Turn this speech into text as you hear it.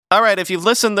All right, if you've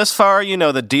listened this far, you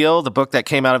know the deal. The book that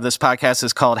came out of this podcast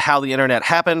is called How the Internet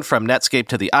Happened, From Netscape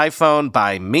to the iPhone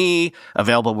by me,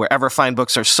 available wherever fine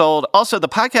books are sold. Also, the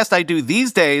podcast I do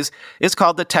these days is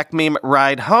called the Tech Meme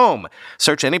Ride Home.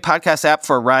 Search any podcast app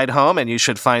for Ride Home, and you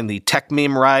should find the Tech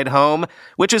Meme Ride Home,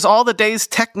 which is all the day's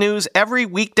tech news every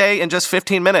weekday in just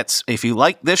 15 minutes. If you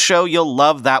like this show, you'll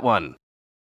love that one.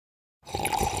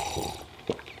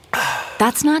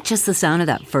 That's not just the sound of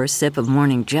that first sip of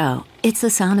Morning Joe. It's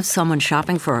the sound of someone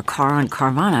shopping for a car on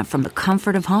Carvana from the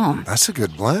comfort of home. That's a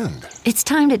good blend. It's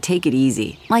time to take it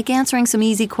easy, like answering some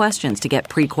easy questions to get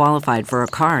pre-qualified for a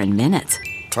car in minutes.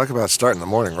 Talk about starting the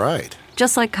morning right.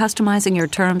 Just like customizing your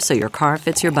terms so your car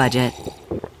fits your budget.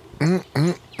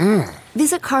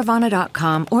 Visit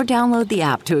Carvana.com or download the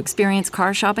app to experience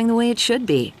car shopping the way it should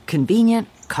be. Convenient,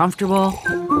 comfortable.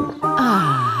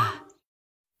 Ah.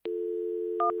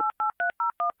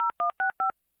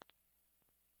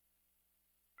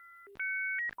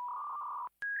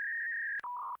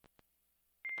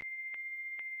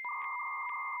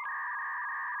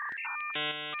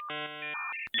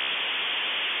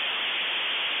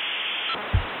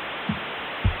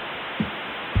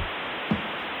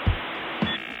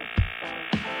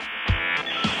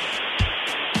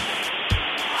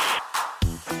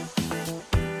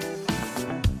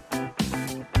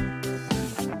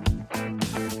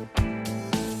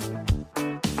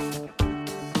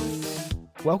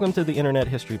 Welcome to the Internet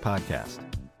History Podcast.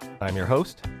 I'm your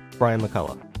host, Brian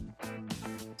McCullough.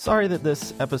 Sorry that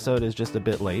this episode is just a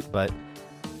bit late, but,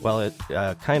 well, it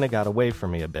kind of got away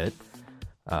from me a bit.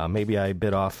 Maybe I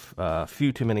bit off a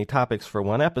few too many topics for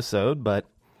one episode, but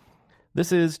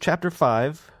this is Chapter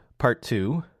 5, Part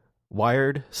 2,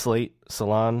 Wired, Slate,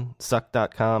 Salon,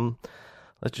 Suck.com,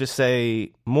 let's just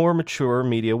say more mature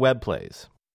media web plays.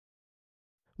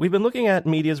 We've been looking at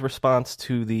media's response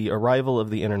to the arrival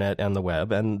of the internet and the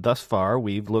web, and thus far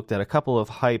we've looked at a couple of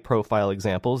high-profile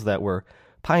examples that were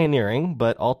pioneering,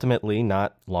 but ultimately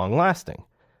not long-lasting.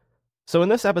 So in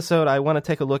this episode, I want to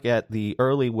take a look at the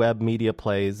early web media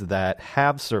plays that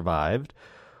have survived,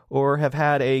 or have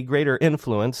had a greater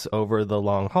influence over the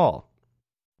long haul.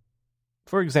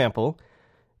 For example,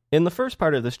 in the first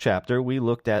part of this chapter, we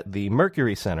looked at the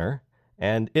Mercury Center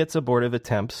and its abortive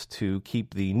attempts to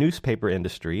keep the newspaper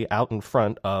industry out in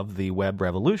front of the web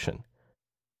revolution.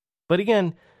 But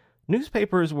again,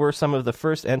 newspapers were some of the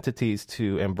first entities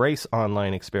to embrace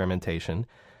online experimentation,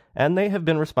 and they have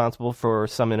been responsible for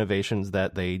some innovations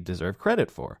that they deserve credit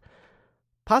for.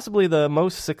 Possibly the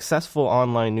most successful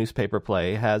online newspaper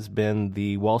play has been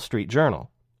the Wall Street Journal.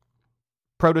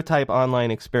 Prototype online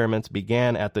experiments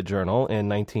began at the Journal in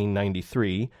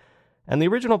 1993, and the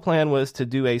original plan was to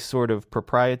do a sort of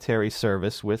proprietary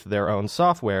service with their own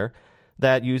software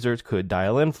that users could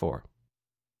dial in for.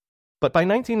 But by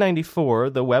 1994,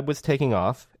 the web was taking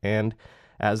off, and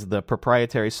as the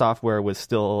proprietary software was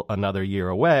still another year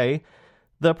away,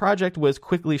 the project was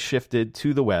quickly shifted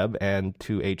to the web and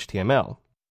to HTML.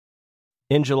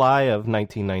 In July of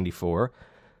 1994,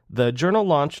 the Journal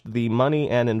launched the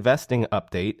Money and Investing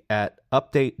Update at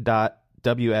update.wsj.com.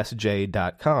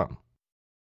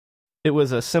 It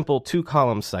was a simple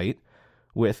two-column site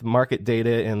with market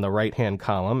data in the right-hand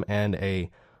column and a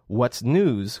What's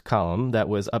News column that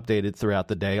was updated throughout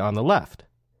the day on the left.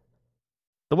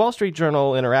 The Wall Street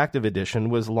Journal Interactive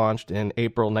Edition was launched in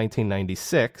April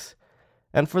 1996,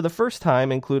 and for the first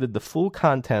time included the full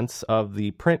contents of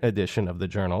the print edition of the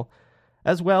Journal,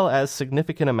 as well as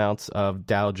significant amounts of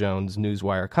Dow Jones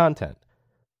Newswire content.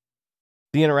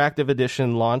 The Interactive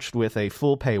Edition launched with a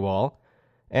full paywall,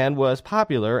 and was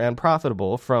popular and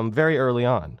profitable from very early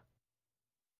on.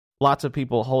 Lots of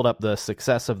people hold up the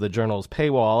success of the Journal's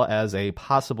paywall as a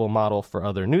possible model for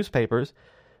other newspapers,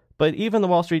 but even the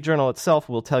Wall Street Journal itself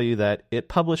will tell you that it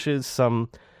publishes some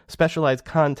specialized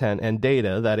content and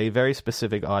data that a very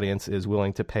specific audience is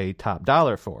willing to pay top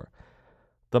dollar for.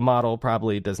 The model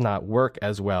probably does not work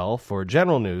as well for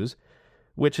general news,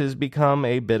 which has become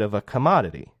a bit of a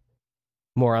commodity.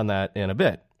 More on that in a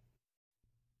bit.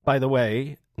 By the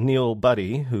way, Neil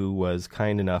Buddy, who was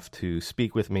kind enough to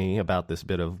speak with me about this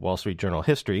bit of Wall Street Journal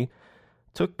history,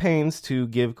 took pains to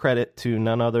give credit to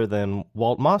none other than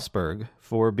Walt Mossberg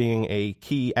for being a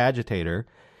key agitator,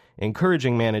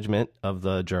 encouraging management of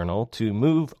the Journal to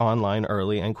move online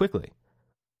early and quickly.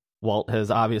 Walt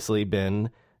has obviously been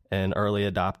an early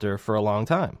adopter for a long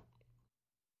time.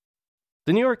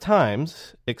 The New York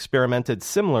Times experimented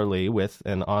similarly with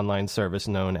an online service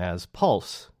known as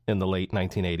Pulse in the late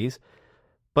 1980s,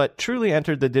 but truly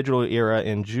entered the digital era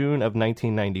in June of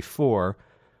 1994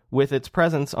 with its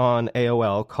presence on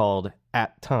AOL called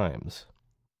 @Times.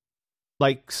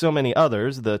 Like so many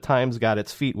others, the Times got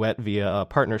its feet wet via a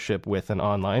partnership with an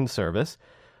online service,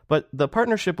 but the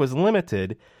partnership was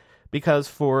limited because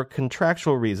for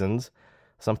contractual reasons,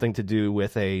 something to do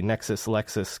with a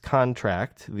Nexus-Lexis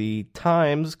contract, the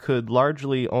Times could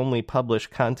largely only publish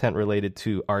content related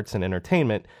to arts and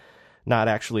entertainment, not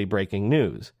actually breaking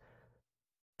news.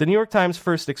 The New York Times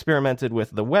first experimented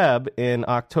with the web in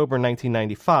October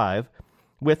 1995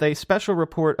 with a special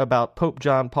report about Pope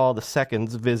John Paul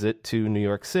II's visit to New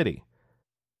York City.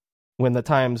 When the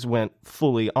Times went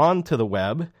fully onto the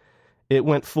web, it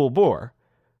went full bore.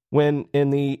 When, in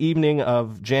the evening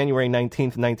of January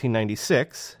 19th,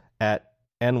 1996, at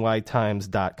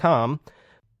nytimes.com,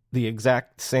 the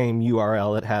exact same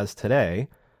URL it has today,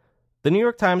 the New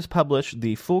York Times published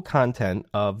the full content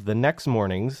of the next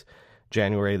morning's,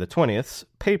 January the 20th's,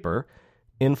 paper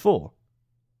in full.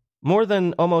 More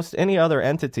than almost any other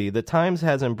entity, the Times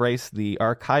has embraced the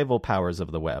archival powers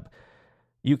of the web.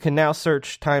 You can now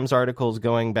search Times articles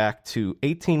going back to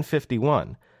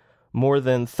 1851, more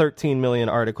than 13 million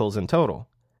articles in total.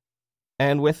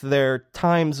 And with their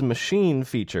Times Machine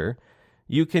feature,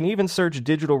 you can even search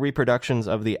digital reproductions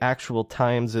of the actual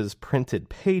Times' printed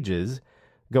pages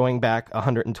going back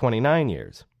 129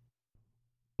 years.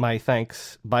 My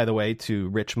thanks, by the way, to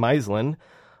Rich Meislin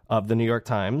of the New York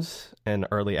Times, an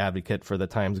early advocate for the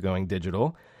Times going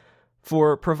digital,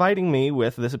 for providing me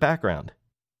with this background.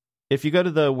 If you go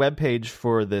to the webpage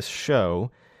for this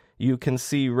show, you can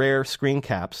see rare screen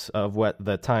caps of what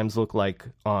the Times look like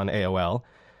on AOL,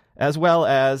 as well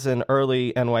as an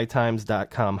early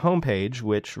nytimes.com homepage,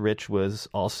 which Rich was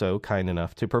also kind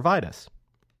enough to provide us.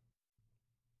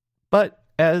 But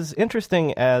as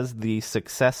interesting as the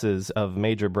successes of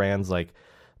major brands like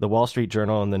the Wall Street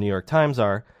Journal and the New York Times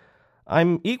are,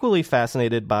 I'm equally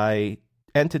fascinated by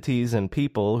entities and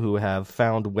people who have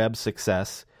found web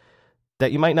success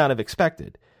that you might not have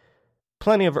expected.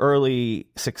 Plenty of early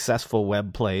successful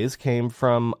web plays came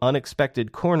from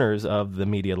unexpected corners of the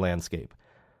media landscape.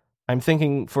 I'm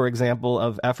thinking, for example,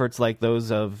 of efforts like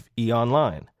those of E!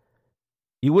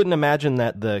 You wouldn't imagine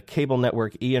that the cable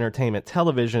network E! Entertainment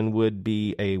Television would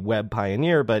be a web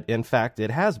pioneer, but in fact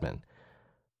it has been.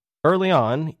 Early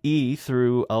on, E!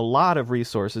 threw a lot of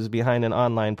resources behind an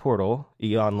online portal,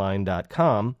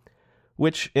 eonline.com,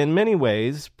 which in many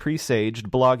ways presaged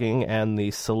blogging and the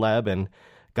celeb and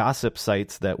gossip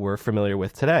sites that we're familiar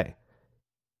with today.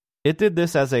 It did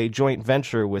this as a joint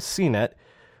venture with CNET,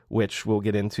 which we'll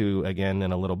get into again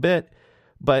in a little bit,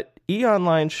 but E!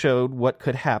 showed what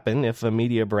could happen if a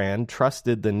media brand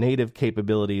trusted the native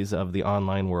capabilities of the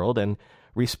online world and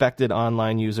respected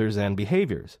online users and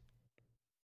behaviors.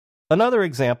 Another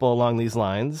example along these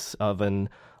lines of an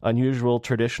unusual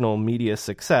traditional media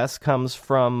success comes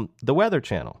from the Weather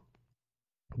Channel.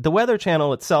 The Weather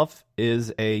Channel itself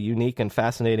is a unique and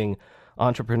fascinating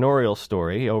entrepreneurial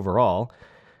story overall.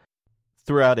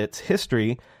 Throughout its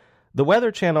history, the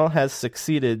Weather Channel has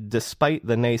succeeded despite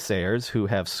the naysayers who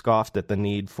have scoffed at the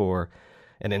need for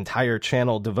an entire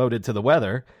channel devoted to the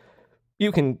weather.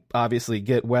 You can obviously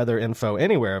get weather info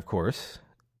anywhere, of course.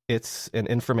 It's an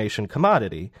information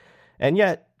commodity. And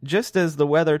yet, just as the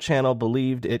Weather Channel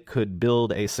believed it could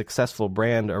build a successful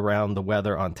brand around the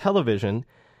weather on television,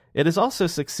 it has also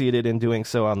succeeded in doing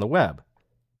so on the web.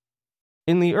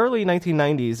 In the early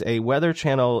 1990s, a Weather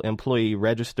Channel employee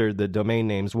registered the domain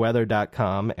names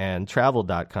weather.com and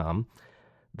travel.com.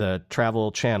 The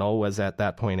Travel Channel was at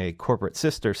that point a corporate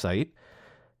sister site.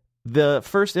 The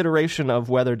first iteration of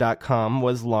weather.com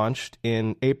was launched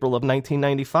in April of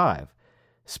 1995,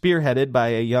 spearheaded by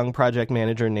a young project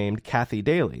manager named Kathy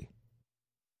Daly.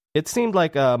 It seemed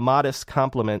like a modest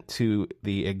complement to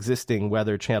the existing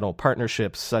Weather Channel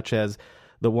partnerships, such as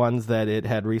the ones that it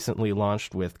had recently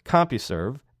launched with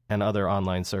CompuServe and other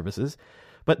online services.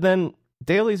 But then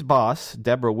Daly's boss,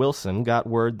 Deborah Wilson, got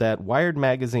word that Wired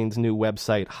Magazine's new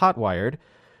website, Hotwired,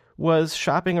 was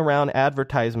shopping around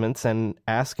advertisements and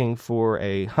asking for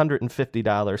a $150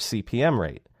 CPM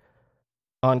rate.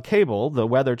 On cable, the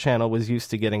Weather Channel was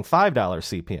used to getting $5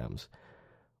 CPMs.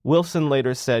 Wilson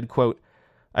later said, quote,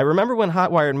 "I remember when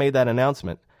Hotwired made that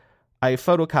announcement. I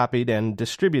photocopied and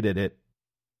distributed it.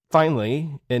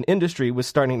 Finally, an industry was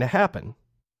starting to happen."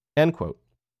 End quote.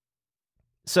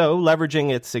 So, leveraging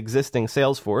its existing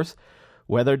sales force,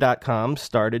 Weather.com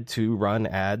started to run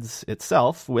ads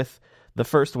itself, with the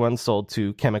first one sold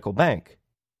to Chemical Bank.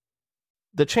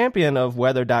 The champion of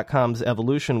Weather.com's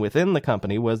evolution within the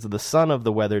company was the son of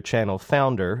the Weather Channel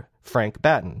founder, Frank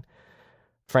Batten.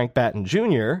 Frank Batten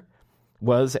Jr.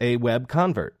 was a web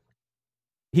convert.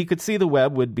 He could see the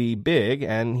web would be big,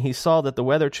 and he saw that the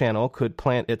Weather Channel could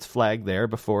plant its flag there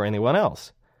before anyone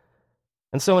else.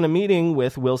 And so in a meeting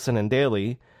with Wilson and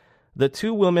Daley, the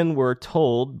two women were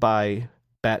told by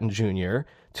Batten Jr.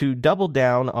 to double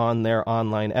down on their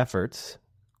online efforts.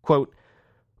 Quote,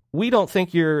 "We don't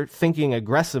think you're thinking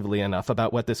aggressively enough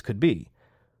about what this could be.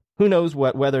 Who knows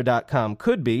what Weather.com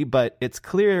could be, but it's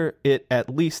clear it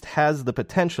at least has the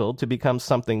potential to become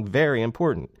something very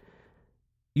important.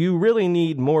 You really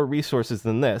need more resources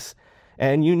than this,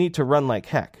 and you need to run like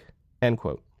heck." End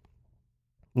quote.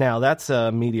 Now, that's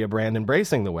a media brand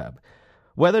embracing the web.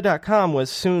 Weather.com was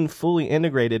soon fully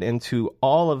integrated into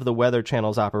all of the Weather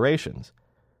Channel's operations.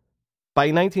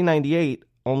 By 1998,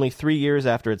 only 3 years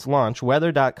after its launch,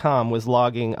 Weather.com was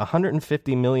logging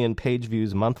 150 million page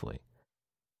views monthly.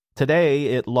 Today,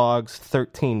 it logs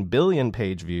 13 billion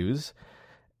page views,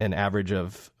 an average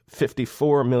of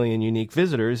 54 million unique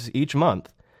visitors each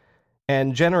month,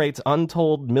 and generates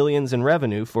untold millions in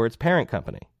revenue for its parent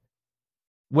company.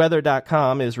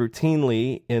 Weather.com is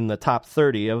routinely in the top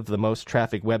 30 of the most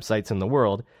trafficked websites in the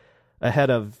world, ahead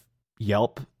of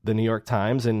Yelp, the New York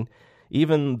Times, and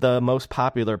even the most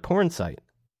popular porn site.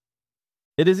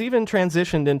 It has even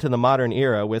transitioned into the modern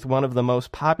era with one of the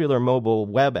most popular mobile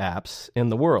web apps in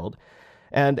the world,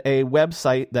 and a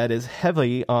website that is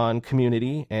heavy on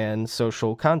community and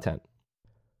social content.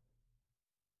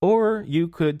 Or you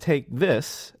could take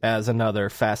this as another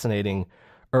fascinating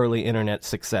early internet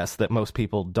success that most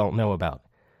people don't know about.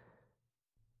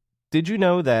 Did you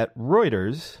know that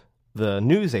Reuters, the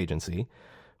news agency,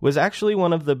 was actually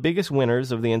one of the biggest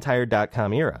winners of the entire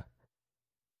 .com era?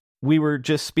 We were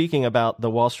just speaking about the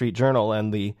Wall Street Journal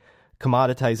and the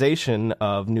commoditization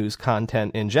of news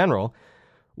content in general.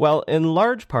 Well, in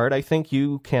large part, I think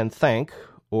you can thank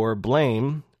or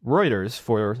blame Reuters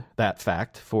for that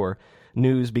fact, for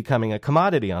news becoming a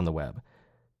commodity on the web.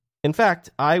 In fact,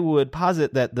 I would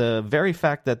posit that the very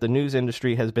fact that the news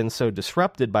industry has been so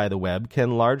disrupted by the web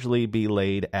can largely be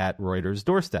laid at Reuters'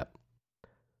 doorstep.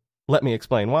 Let me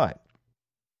explain why.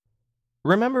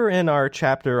 Remember in our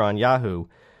chapter on Yahoo,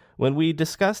 when we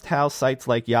discussed how sites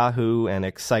like Yahoo and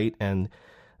Excite and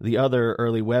the other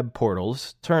early web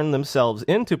portals turned themselves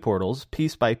into portals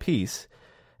piece by piece,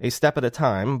 a step at a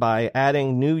time, by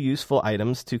adding new useful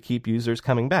items to keep users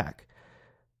coming back.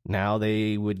 Now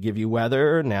they would give you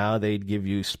weather, now they'd give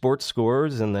you sports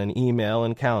scores, and then email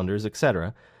and calendars,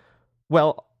 etc.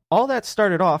 Well, all that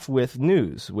started off with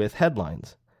news, with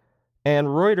headlines. And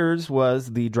Reuters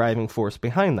was the driving force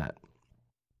behind that.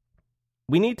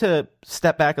 We need to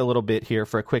step back a little bit here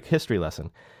for a quick history lesson.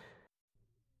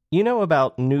 You know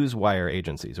about newswire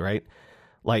agencies, right?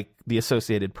 Like the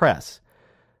Associated Press.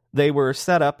 They were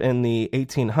set up in the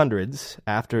 1800s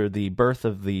after the birth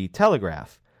of the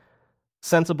telegraph.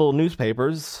 Sensible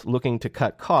newspapers looking to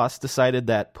cut costs decided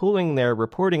that pooling their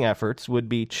reporting efforts would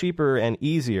be cheaper and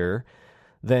easier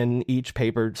than each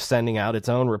paper sending out its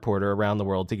own reporter around the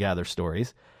world to gather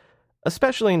stories,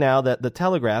 especially now that the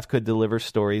telegraph could deliver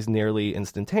stories nearly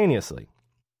instantaneously.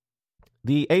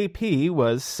 The AP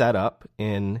was set up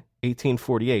in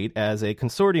 1848 as a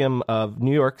consortium of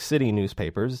New York City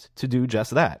newspapers to do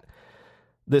just that.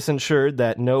 This ensured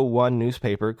that no one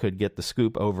newspaper could get the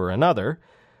scoop over another,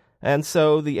 and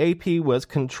so the AP was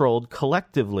controlled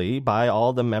collectively by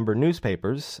all the member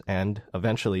newspapers and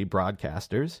eventually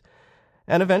broadcasters,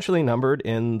 and eventually numbered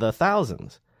in the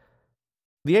thousands.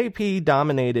 The AP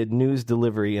dominated news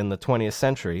delivery in the 20th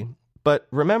century, but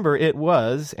remember it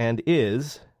was and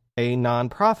is a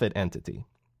non-profit entity.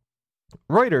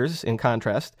 Reuters, in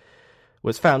contrast,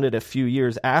 was founded a few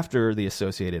years after the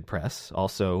Associated Press,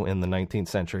 also in the 19th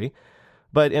century,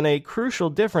 but in a crucial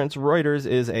difference, Reuters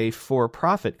is a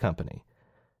for-profit company,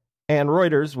 and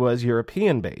Reuters was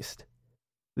European-based.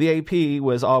 The AP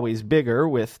was always bigger,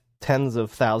 with tens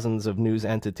of thousands of news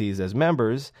entities as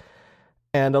members,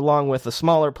 and along with a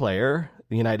smaller player,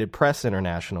 the United Press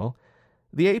International,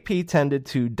 the AP tended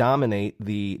to dominate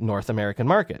the North American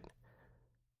market.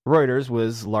 Reuters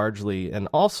was largely and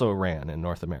also ran in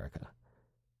North America.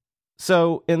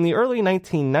 So, in the early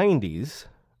 1990s,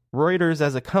 Reuters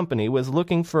as a company was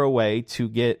looking for a way to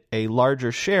get a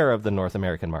larger share of the North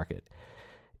American market.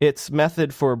 Its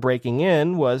method for breaking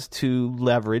in was to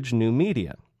leverage new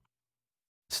media.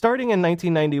 Starting in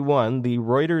 1991, the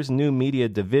Reuters New Media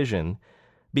Division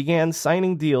began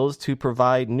signing deals to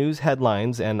provide news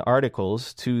headlines and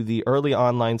articles to the early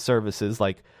online services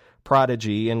like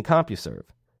Prodigy and CompuServe.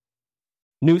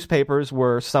 Newspapers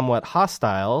were somewhat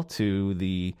hostile to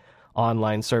the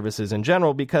online services in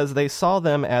general because they saw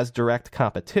them as direct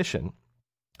competition,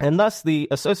 and thus the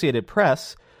Associated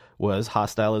Press was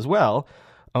hostile as well,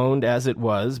 owned as it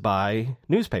was by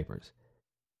newspapers.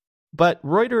 But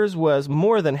Reuters was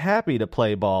more than happy to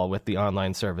play ball with the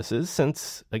online services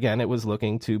since, again, it was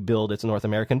looking to build its North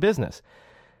American business.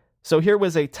 So here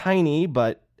was a tiny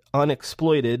but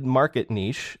unexploited market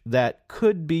niche that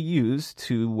could be used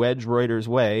to wedge Reuters'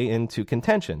 way into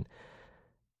contention.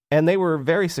 And they were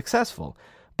very successful.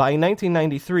 By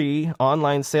 1993,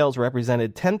 online sales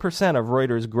represented 10% of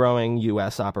Reuters' growing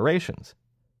U.S. operations.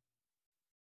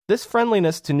 This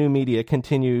friendliness to new media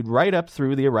continued right up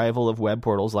through the arrival of web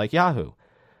portals like Yahoo.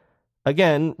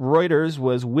 Again, Reuters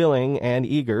was willing and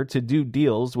eager to do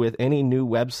deals with any new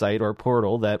website or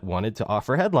portal that wanted to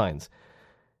offer headlines.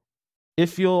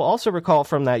 If you'll also recall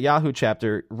from that Yahoo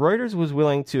chapter, Reuters was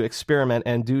willing to experiment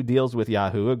and do deals with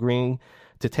Yahoo, agreeing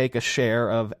to take a share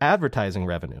of advertising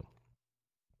revenue.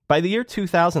 By the year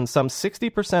 2000, some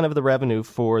 60% of the revenue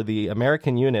for the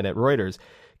American unit at Reuters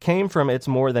came from its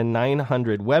more than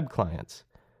 900 web clients.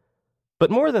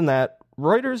 But more than that,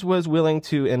 Reuters was willing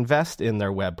to invest in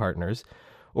their web partners,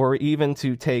 or even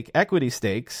to take equity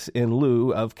stakes in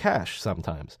lieu of cash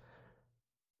sometimes.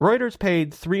 Reuters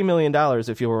paid $3 million,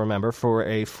 if you'll remember, for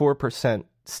a 4%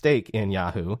 stake in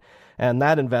Yahoo, and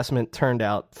that investment turned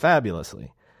out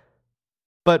fabulously.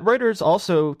 But Reuters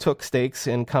also took stakes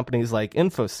in companies like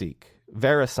InfoSeek,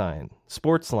 VeriSign,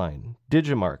 Sportsline,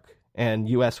 Digimarc, and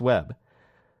US Web.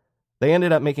 They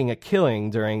ended up making a killing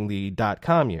during the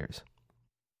dot-com years.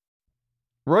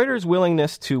 Reuters'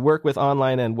 willingness to work with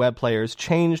online and web players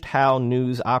changed how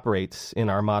news operates in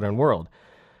our modern world.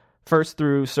 First,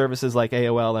 through services like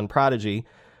AOL and Prodigy,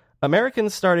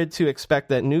 Americans started to expect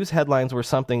that news headlines were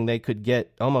something they could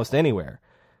get almost anywhere,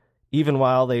 even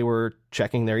while they were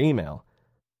checking their email.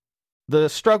 The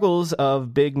struggles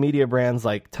of big media brands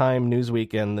like Time,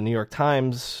 Newsweek, and the New York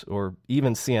Times, or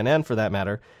even CNN for that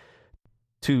matter,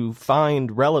 to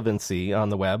find relevancy on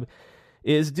the web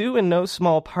is due in no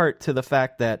small part to the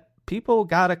fact that people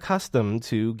got accustomed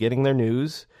to getting their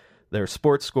news, their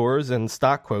sports scores, and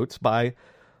stock quotes by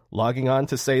logging on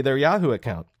to, say, their Yahoo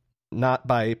account, not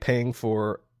by paying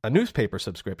for a newspaper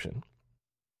subscription.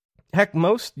 Heck,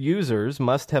 most users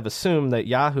must have assumed that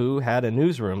Yahoo had a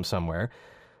newsroom somewhere.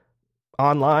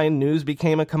 Online news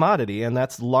became a commodity, and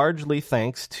that's largely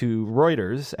thanks to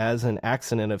Reuters as an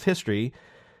accident of history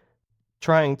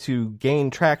trying to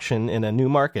gain traction in a new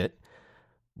market,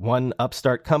 one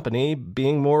upstart company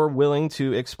being more willing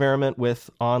to experiment with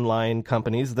online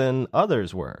companies than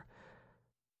others were.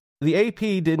 The AP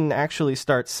didn't actually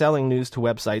start selling news to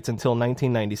websites until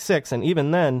 1996, and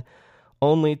even then,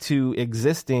 only to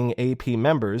existing AP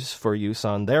members for use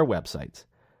on their websites.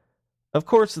 Of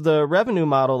course, the revenue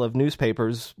model of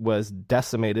newspapers was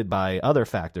decimated by other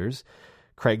factors,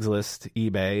 Craigslist,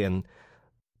 eBay, and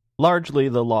largely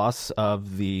the loss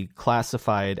of the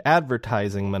classified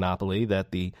advertising monopoly that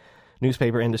the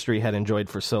newspaper industry had enjoyed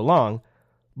for so long,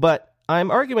 but I'm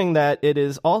arguing that it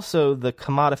is also the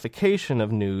commodification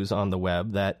of news on the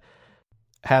web that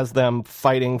has them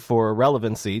fighting for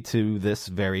relevancy to this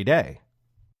very day.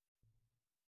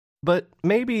 But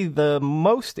maybe the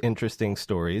most interesting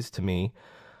stories to me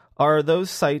are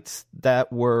those sites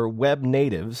that were web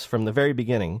natives from the very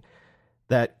beginning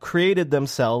that created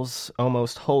themselves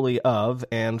almost wholly of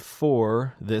and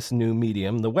for this new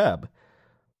medium, the web.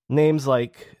 Names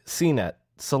like CNET,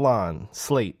 Salon,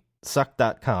 Slate,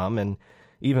 Suck.com, and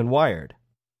even Wired.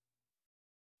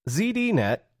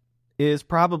 ZDNet is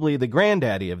probably the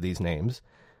granddaddy of these names.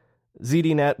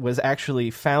 ZDNet was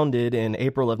actually founded in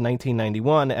April of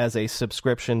 1991 as a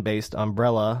subscription-based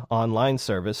umbrella online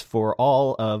service for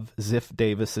all of Ziff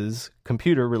Davis's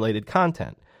computer-related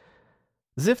content.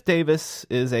 Ziff Davis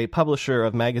is a publisher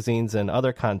of magazines and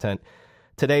other content,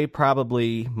 today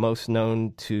probably most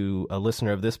known to a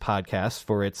listener of this podcast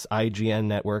for its IGN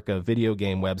network of video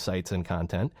game websites and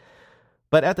content.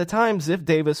 But at the time, Ziff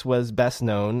Davis was best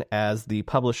known as the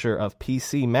publisher of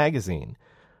PC Magazine,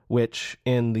 which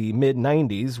in the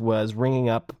mid-90s was ringing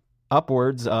up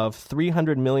upwards of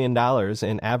 $300 million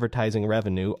in advertising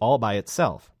revenue all by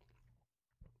itself.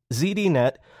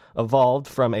 ZDNet evolved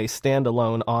from a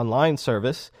standalone online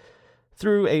service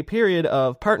through a period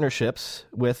of partnerships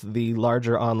with the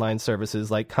larger online services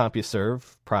like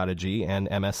CompuServe, Prodigy, and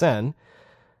MSN,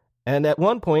 and at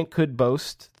one point could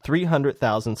boast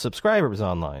 300,000 subscribers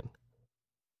online.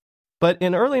 But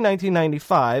in early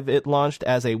 1995, it launched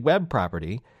as a web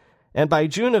property, and by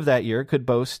June of that year could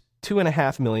boast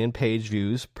 2.5 million page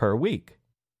views per week.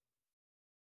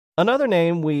 Another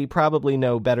name we probably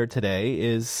know better today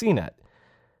is CNET.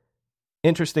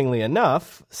 Interestingly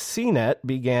enough, CNET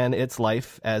began its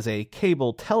life as a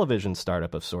cable television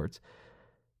startup of sorts.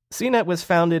 CNET was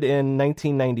founded in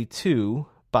 1992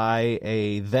 by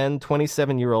a then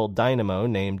 27-year-old dynamo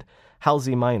named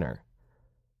Halsey Minor.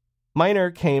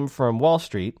 Minor came from Wall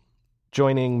Street,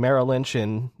 joining Merrill Lynch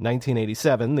in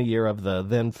 1987, the year of the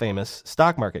then-famous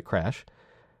stock market crash.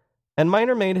 And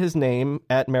Minor made his name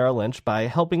at Merrill Lynch by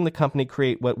helping the company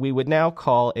create what we would now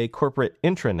call a corporate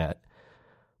intranet,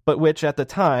 but which at the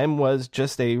time was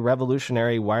just a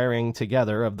revolutionary wiring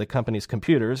together of the company's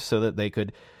computers so that they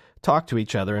could talk to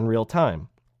each other in real time.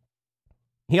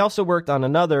 He also worked on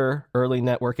another early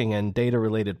networking and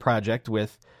data-related project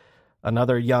with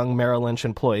another young Merrill Lynch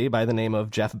employee by the name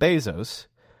of Jeff Bezos,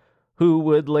 who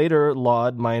would later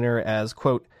laud Minor as,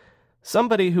 quote,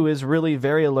 somebody who is really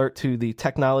very alert to the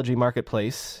technology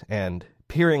marketplace and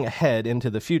peering ahead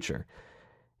into the future.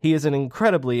 He is an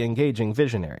incredibly engaging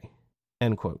visionary,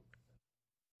 end quote.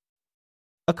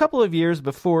 A couple of years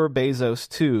before Bezos,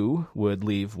 too, would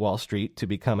leave Wall Street to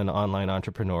become an online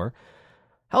entrepreneur,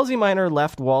 Halsey Minor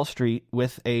left Wall Street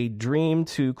with a dream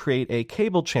to create a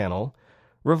cable channel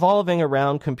revolving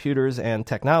around computers and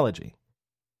technology.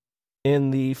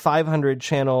 In the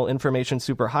 500-channel information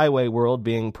superhighway world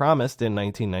being promised in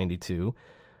 1992,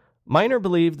 Minor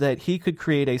believed that he could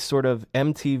create a sort of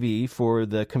MTV for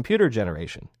the computer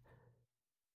generation.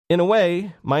 In a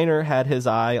way, Minor had his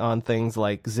eye on things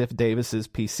like Ziff Davis's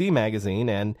PC magazine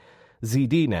and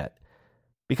ZDNet,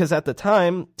 because at the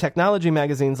time, technology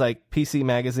magazines like PC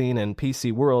Magazine and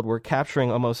PC World were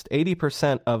capturing almost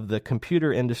 80% of the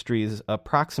computer industry's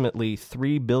approximately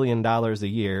 $3 billion a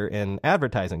year in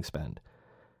advertising spend.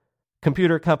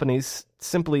 Computer companies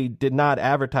simply did not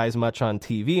advertise much on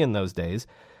TV in those days,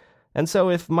 and so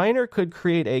if Minor could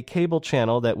create a cable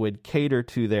channel that would cater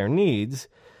to their needs,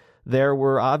 there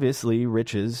were obviously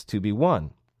riches to be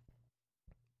won.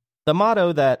 The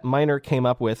motto that Minor came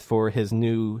up with for his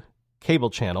new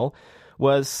cable channel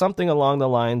was something along the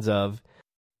lines of,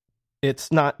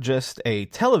 it's not just a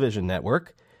television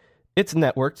network, it's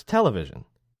networked television.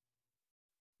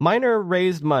 Minor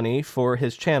raised money for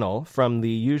his channel from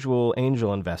the usual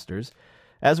angel investors,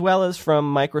 as well as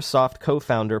from Microsoft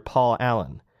co-founder Paul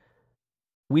Allen.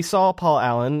 We saw Paul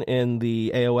Allen in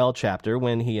the AOL chapter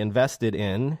when he invested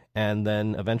in, and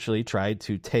then eventually tried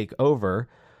to take over,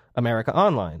 America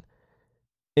Online.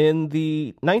 In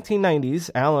the 1990s,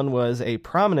 Allen was a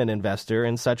prominent investor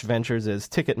in such ventures as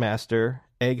Ticketmaster,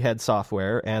 Egghead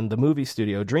Software, and the movie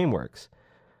studio DreamWorks.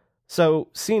 So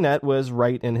CNET was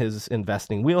right in his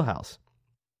investing wheelhouse.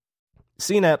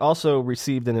 CNET also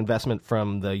received an investment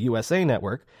from the USA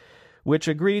Network, which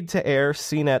agreed to air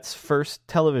CNET's first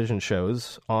television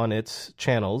shows on its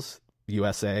channels,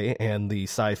 USA and the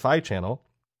Sci-Fi Channel,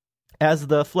 as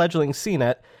the fledgling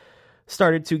CNET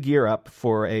started to gear up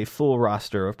for a full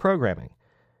roster of programming.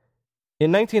 In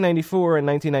 1994 and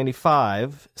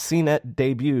 1995, CNET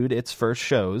debuted its first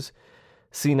shows,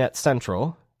 CNET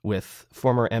Central, with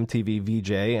former MTV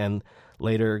VJ and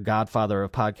later godfather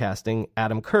of podcasting,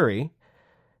 Adam Curry,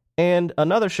 and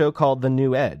another show called The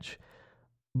New Edge.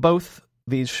 Both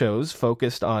these shows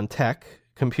focused on tech,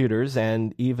 computers,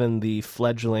 and even the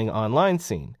fledgling online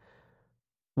scene.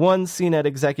 One CNET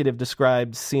executive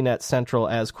described CNET Central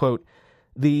as, quote,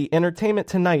 the entertainment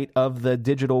tonight of the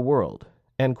digital world,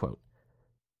 end quote.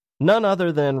 None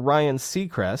other than Ryan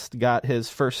Seacrest got his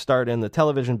first start in the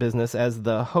television business as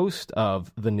the host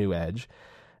of The New Edge,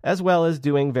 as well as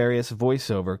doing various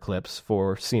voiceover clips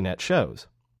for CNET shows.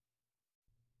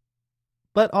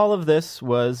 But all of this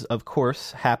was, of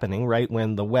course, happening right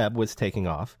when the web was taking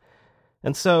off,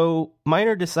 and so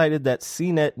Minor decided that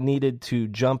CNET needed to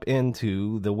jump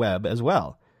into the web as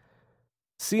well.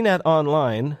 CNET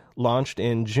Online launched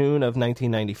in June of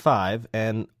 1995,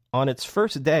 and on its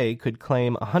first day could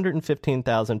claim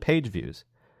 115,000 page views.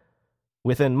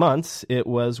 Within months, it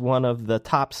was one of the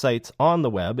top sites on the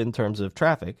web in terms of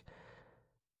traffic,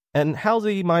 and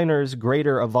Halsey Minor's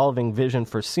greater evolving vision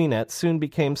for CNET soon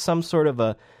became some sort of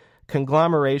a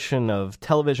conglomeration of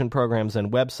television programs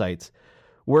and websites,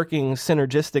 working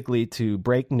synergistically to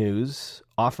break news,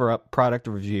 offer up product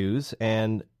reviews,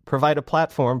 and provide a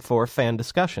platform for fan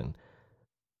discussion.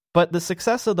 But the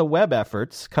success of the web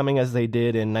efforts, coming as they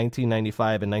did in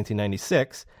 1995 and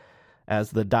 1996,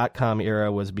 as the dot-com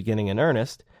era was beginning in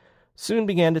earnest, soon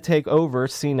began to take over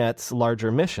CNET's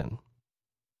larger mission.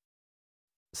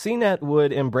 CNET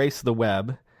would embrace the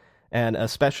web, and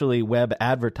especially web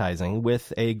advertising,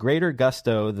 with a greater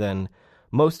gusto than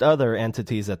most other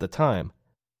entities at the time.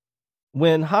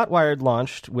 When Hotwired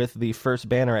launched with the first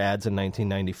banner ads in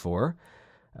 1994,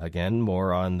 again,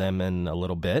 more on them in a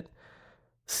little bit,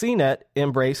 CNET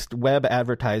embraced web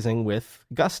advertising with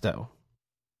gusto.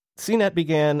 CNET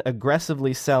began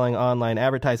aggressively selling online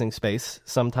advertising space,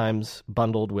 sometimes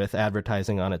bundled with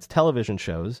advertising on its television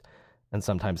shows, and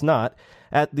sometimes not,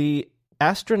 at the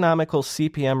astronomical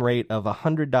CPM rate of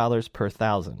 $100 per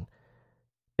thousand.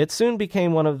 It soon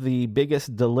became one of the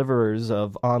biggest deliverers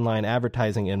of online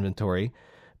advertising inventory,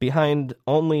 behind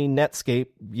only Netscape,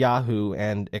 Yahoo,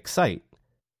 and Excite.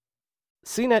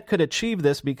 CNET could achieve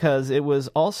this because it was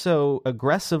also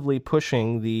aggressively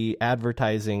pushing the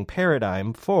advertising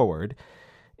paradigm forward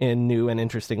in new and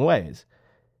interesting ways.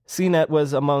 CNET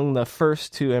was among the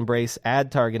first to embrace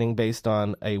ad targeting based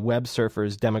on a web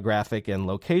surfer's demographic and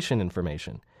location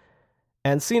information.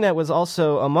 And CNET was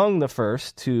also among the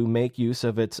first to make use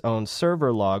of its own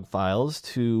server log files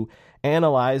to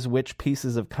analyze which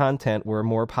pieces of content were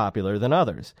more popular than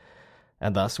others,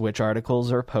 and thus which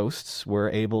articles or posts were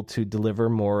able to deliver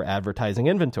more advertising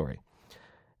inventory,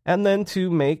 and then to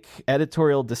make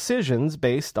editorial decisions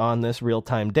based on this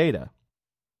real-time data.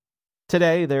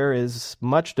 Today, there is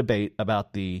much debate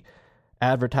about the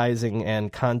advertising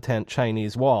and content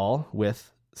Chinese wall,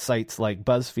 with sites like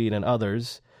BuzzFeed and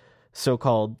others,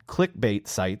 so-called clickbait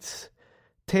sites,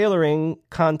 tailoring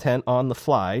content on the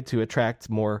fly to attract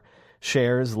more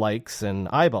shares, likes, and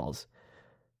eyeballs.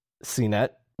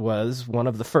 CNET was one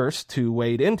of the first to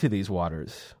wade into these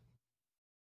waters.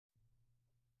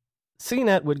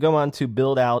 CNET would go on to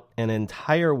build out an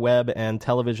entire web and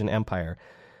television empire,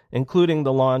 including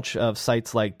the launch of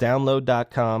sites like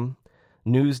Download.com,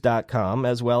 News.com,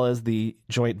 as well as the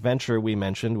joint venture we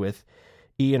mentioned with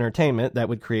E! Entertainment that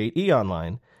would create E!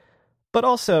 Online, but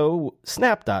also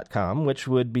Snap.com, which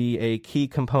would be a key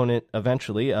component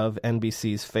eventually of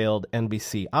NBC's failed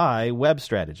NBCI web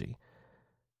strategy.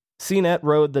 CNET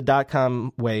rode the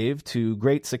 .com wave to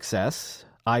great success,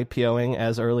 IPOing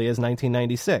as early as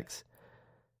 1996.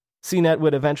 CNET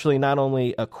would eventually not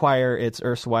only acquire its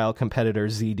erstwhile competitor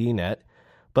ZDNet,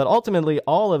 but ultimately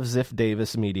all of Ziff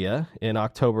Davis Media in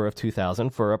October of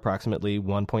 2000 for approximately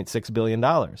 $1.6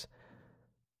 billion.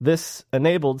 This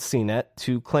enabled CNET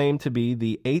to claim to be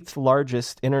the 8th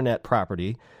largest internet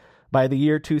property by the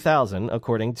year 2000,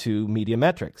 according to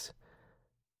Mediametrics.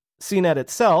 CNET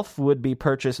itself would be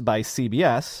purchased by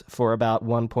CBS for about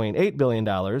 $1.8 billion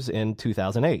in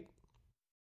 2008.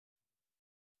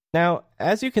 Now,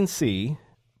 as you can see,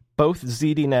 both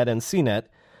ZDNet and CNET,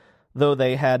 though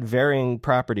they had varying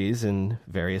properties in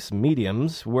various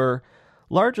mediums, were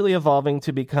largely evolving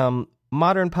to become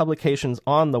modern publications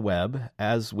on the web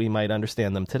as we might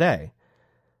understand them today.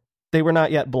 They were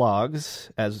not yet blogs,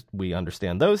 as we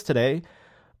understand those today,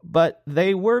 but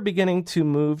they were beginning to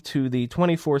move to the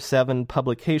 24/7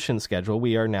 publication schedule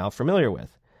we are now familiar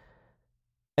with.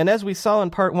 And as we saw in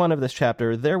part 1 of this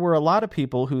chapter, there were a lot of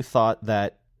people who thought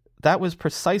that was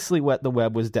precisely what the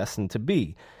web was destined to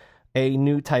be, a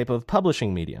new type of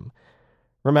publishing medium.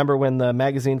 Remember when the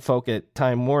magazine folk at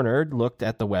Time Warner looked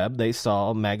at the web, they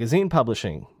saw magazine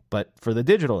publishing, but for the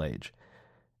digital age.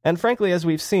 And frankly, as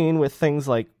we've seen with things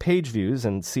like page views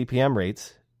and CPM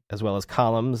rates, as well as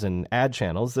columns and ad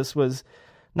channels, this was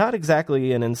not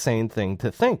exactly an insane thing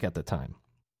to think at the time.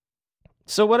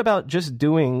 So what about just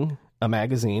doing a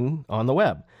magazine on the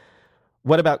web?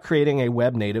 What about creating a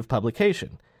web-native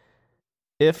publication?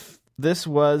 If this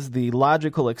was the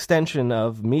logical extension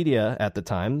of media at the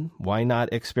time, why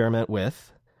not experiment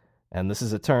with, and this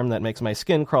is a term that makes my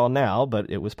skin crawl now, but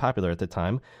it was popular at the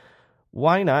time,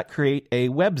 why not create a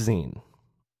webzine?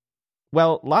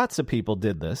 Well, lots of people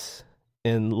did this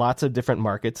in lots of different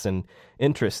markets and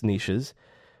interest niches.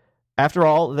 After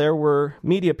all, there were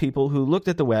media people who looked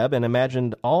at the web and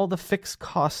imagined all the fixed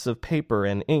costs of paper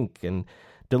and ink and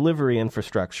delivery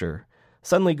infrastructure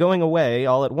suddenly going away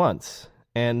all at once,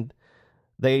 and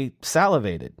they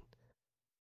salivated.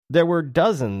 There were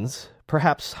dozens,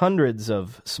 perhaps hundreds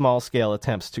of small-scale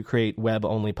attempts to create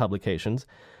web-only publications,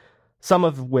 some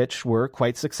of which were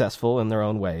quite successful in their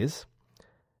own ways.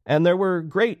 And there were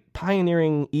great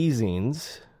pioneering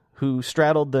e-zines who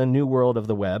straddled the new world of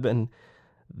the web and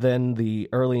then the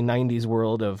early 90s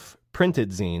world of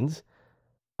printed zines.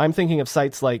 I'm thinking of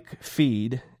sites like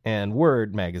Feed and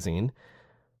Word magazine.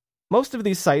 Most of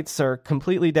these sites are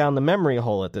completely down the memory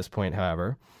hole at this point,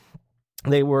 however.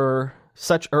 They were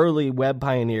such early web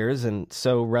pioneers and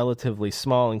so relatively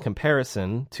small in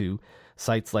comparison to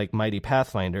sites like Mighty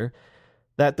Pathfinder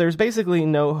that there's basically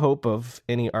no hope of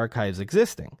any archives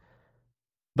existing.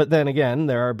 But then again,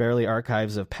 there are barely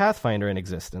archives of Pathfinder in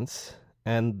existence,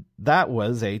 and that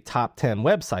was a top 10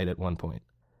 website at one point.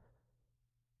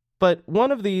 But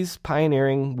one of these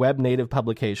pioneering web-native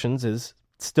publications is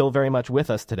still very much with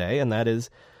us today, and that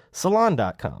is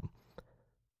Salon.com.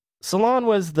 Salon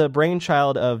was the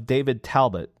brainchild of David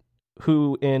Talbot,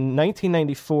 who in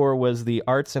 1994 was the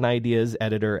arts and ideas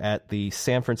editor at the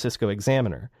San Francisco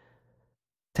Examiner.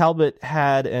 Talbot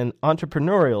had an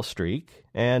entrepreneurial streak,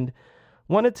 and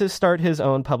wanted to start his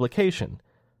own publication.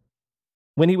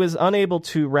 When he was unable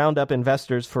to round up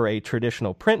investors for a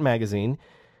traditional print magazine,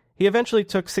 he eventually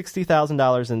took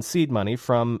 $60,000 in seed money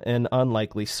from an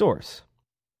unlikely source,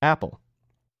 Apple.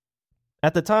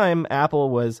 At the time, Apple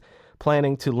was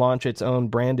planning to launch its own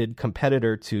branded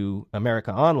competitor to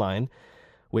America Online,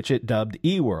 which it dubbed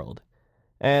eWorld,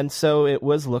 and so it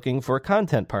was looking for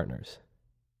content partners.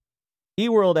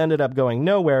 eWorld ended up going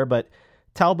nowhere, but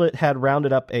Talbot had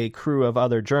rounded up a crew of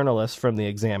other journalists from the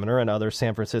Examiner and other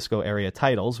San Francisco area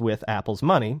titles with Apple's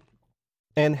money,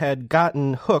 and had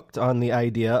gotten hooked on the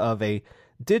idea of a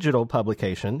digital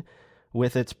publication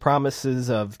with its promises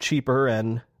of cheaper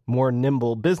and more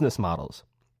nimble business models.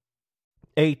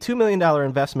 A $2 million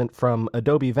investment from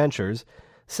Adobe Ventures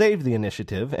saved the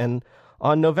initiative, and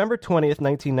on November 20th,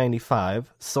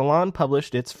 1995, Salon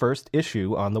published its first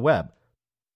issue on the web.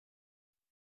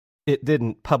 It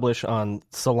didn't publish on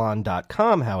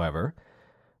Salon.com, however,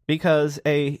 because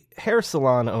a hair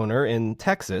salon owner in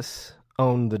Texas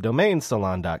owned the domain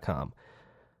Salon.com.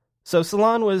 So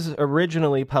Salon was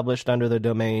originally published under the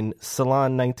domain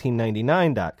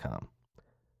Salon1999.com.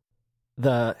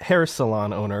 The hair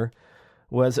salon owner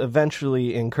was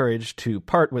eventually encouraged to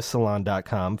part with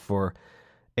Salon.com for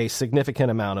a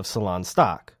significant amount of Salon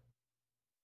stock.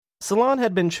 Salon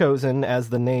had been chosen as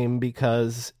the name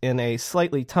because, in a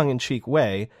slightly tongue-in-cheek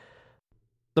way,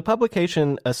 the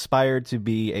publication aspired to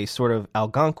be a sort of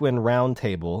Algonquin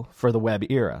roundtable for the web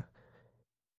era.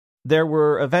 There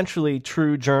were eventually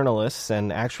true journalists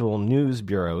and actual news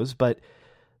bureaus, but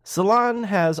Salon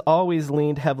has always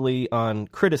leaned heavily on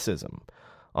criticism,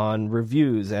 on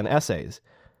reviews and essays.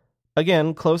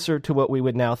 Again, closer to what we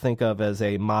would now think of as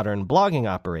a modern blogging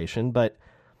operation, but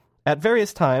at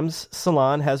various times,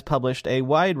 Salon has published a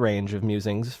wide range of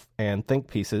musings and think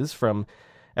pieces from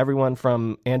everyone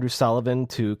from Andrew Sullivan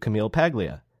to Camille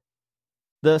Paglia.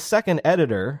 The second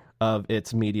editor of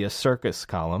its Media Circus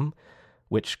column,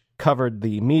 which covered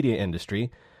the media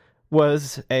industry,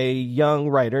 was a young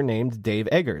writer named Dave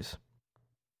Eggers.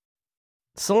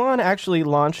 Salon actually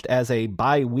launched as a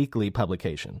bi-weekly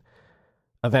publication,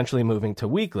 eventually moving to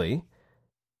weekly,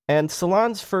 and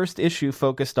Salon's first issue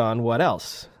focused on what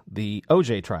else? The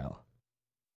OJ trial.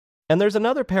 And there's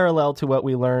another parallel to what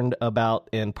we learned about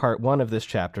in part 1 of this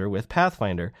chapter with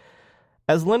Pathfinder.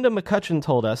 As Linda McCutcheon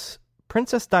told us,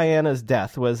 Princess Diana's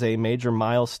death was a major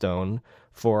milestone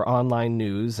for online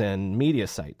news and media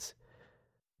sites.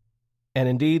 And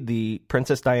indeed, the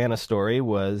Princess Diana story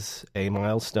was a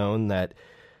milestone that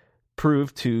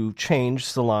proved to change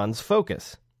Salon's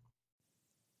focus.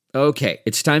 Okay,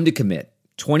 it's time to commit.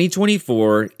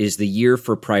 2024 is the year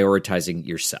for prioritizing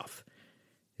yourself.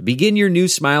 Begin your new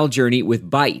smile journey with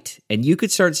Byte, and you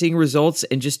could start seeing results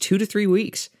in just 2 to 3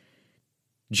 weeks.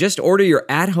 Just order your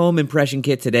at-home impression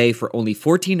kit today for only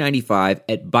 $14.95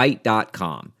 at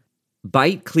Byte.com.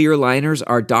 Byte clear liners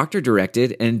are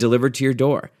doctor-directed and delivered to your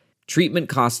door. Treatment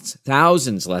costs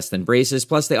thousands less than braces,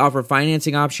 plus they offer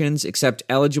financing options, accept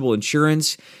eligible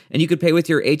insurance, and you could pay with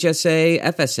your HSA,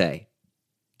 FSA.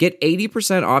 Get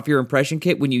 80% off your impression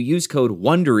kit when you use code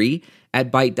WONDERY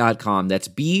at Byte.com. That's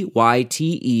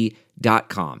BYTE.com.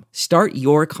 Start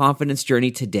your confidence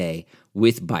journey today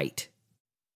with Byte.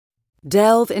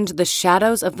 Delve into the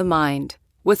shadows of the mind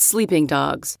with Sleeping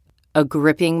Dogs, a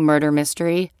gripping murder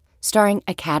mystery starring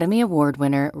Academy Award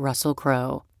winner Russell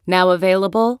Crowe. Now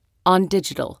available on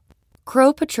digital.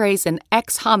 Crowe portrays an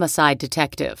ex-homicide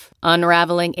detective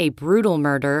unraveling a brutal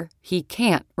murder he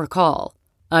can't recall.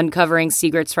 Uncovering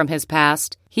secrets from his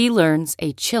past, he learns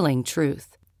a chilling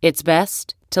truth. It's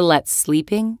best to let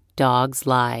sleeping dogs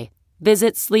lie.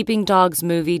 Visit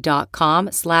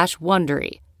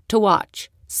sleepingdogsmovie.com/Wondery to watch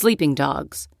Sleeping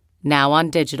Dogs, now on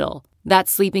digital.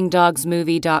 That's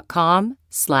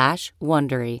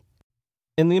sleepingdogsmovie.com/Wondery.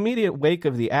 In the immediate wake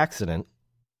of the accident,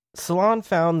 Salon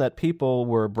found that people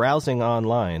were browsing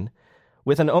online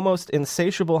with an almost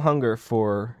insatiable hunger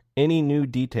for any new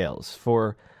details,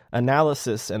 for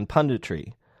analysis and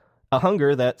punditry, a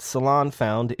hunger that Salon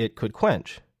found it could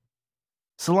quench.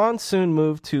 Salon soon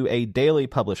moved to a daily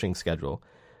publishing schedule,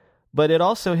 but it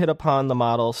also hit upon the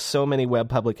model so many web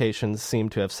publications seem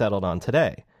to have settled on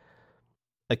today.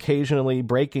 Occasionally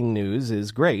breaking news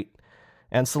is great,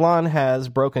 and Salon has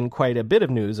broken quite a bit of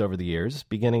news over the years,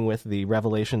 beginning with the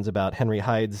revelations about Henry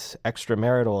Hyde's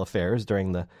extramarital affairs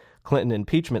during the Clinton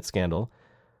impeachment scandal.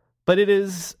 But it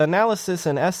is analysis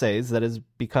and essays that has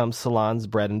become Salon's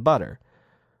bread and butter.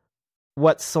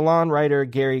 What Salon writer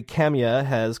Gary Kamiya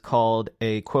has called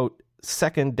a, quote,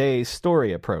 second-day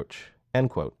story approach,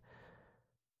 end quote.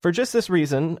 For just this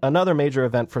reason, another major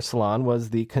event for Salon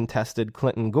was the contested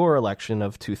Clinton-Gore election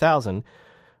of 2000,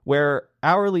 where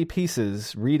hourly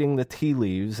pieces reading the tea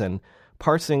leaves and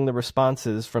parsing the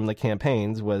responses from the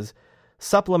campaigns was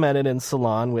supplemented in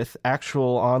Salon with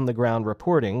actual on-the-ground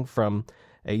reporting from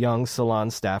a young Salon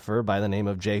staffer by the name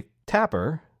of Jake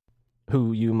Tapper,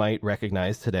 who you might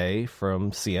recognize today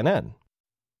from CNN.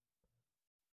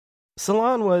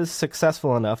 Salon was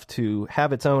successful enough to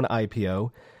have its own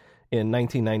IPO in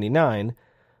 1999,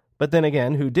 but then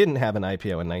again, who didn't have an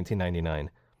IPO in 1999?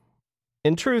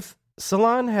 In truth,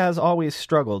 Salon has always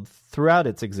struggled throughout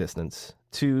its existence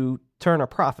to turn a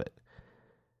profit.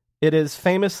 It has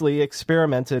famously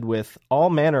experimented with all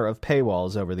manner of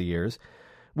paywalls over the years,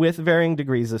 with varying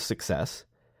degrees of success.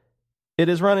 It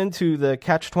has run into the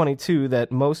catch-22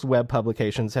 that most web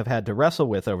publications have had to wrestle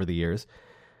with over the years.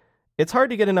 It's hard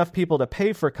to get enough people to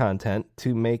pay for content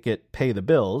to make it pay the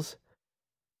bills.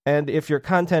 And if your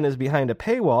content is behind a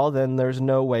paywall, then there's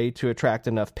no way to attract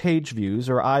enough page views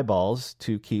or eyeballs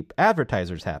to keep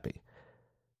advertisers happy.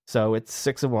 So it's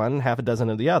 6 of one, half a dozen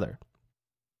of the other.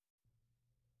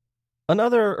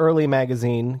 Another early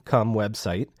magazine cum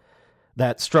website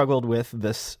that struggled with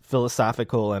this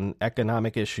philosophical and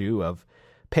economic issue of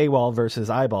paywall versus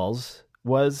eyeballs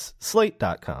was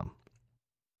Slate.com.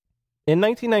 In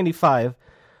 1995,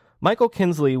 Michael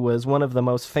Kinsley was one of the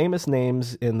most famous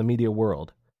names in the media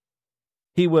world.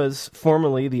 He was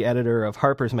formerly the editor of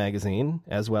Harper's Magazine,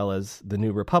 as well as The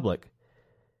New Republic.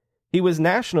 He was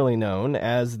nationally known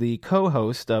as the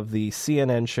co-host of the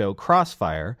CNN show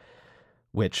Crossfire,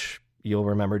 which you'll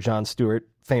remember Jon Stewart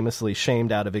famously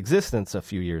shamed out of existence a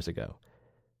few years ago.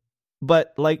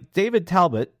 But like David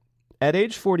Talbot, at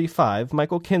age 45,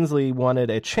 Michael Kinsley wanted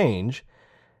a change,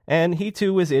 and he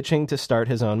too was itching to start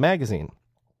his own magazine.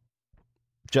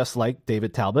 Just like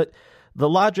David Talbot, the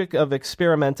logic of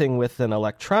experimenting with an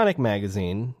electronic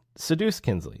magazine seduced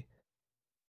Kinsley.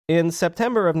 In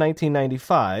September of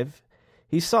 1995,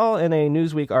 he saw in a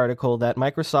Newsweek article that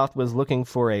Microsoft was looking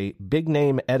for a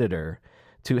big-name editor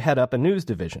to head up a news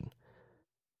division.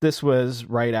 This was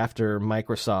right after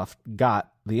Microsoft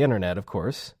got the internet, of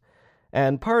course,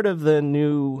 and part of the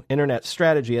new internet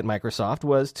strategy at Microsoft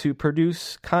was to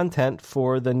produce content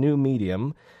for the new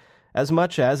medium as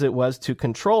much as it was to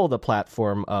control the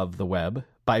platform of the web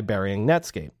by burying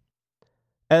Netscape.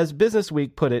 As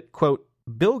Businessweek put it, quote,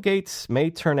 Bill Gates may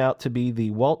turn out to be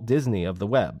the Walt Disney of the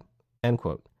web, end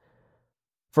quote.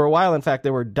 For a while, in fact,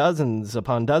 there were dozens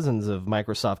upon dozens of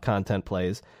Microsoft content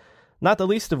plays, not the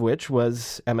least of which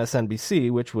was MSNBC,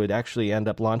 which would actually end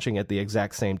up launching at the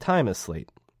exact same time as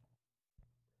Slate.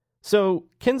 So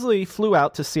Kinsley flew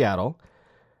out to Seattle,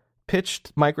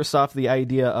 pitched Microsoft the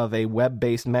idea of a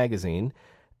web-based magazine,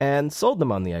 and sold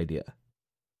them on the idea.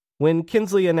 When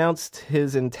Kinsley announced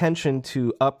his intention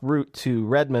to uproot to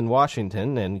Redmond,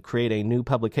 Washington, and create a new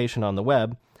publication on the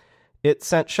web, it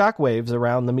sent shockwaves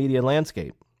around the media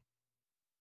landscape.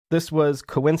 This was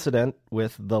coincident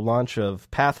with the launch of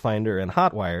Pathfinder and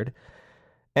Hotwired,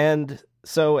 and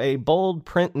so a bold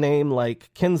print name like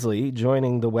Kinsley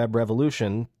joining the web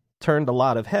revolution turned a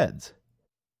lot of heads.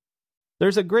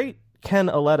 There's a great Ken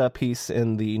Aletta piece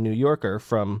in The New Yorker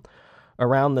from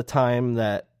around the time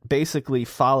that basically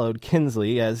followed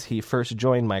Kinsley as he first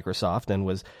joined Microsoft and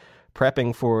was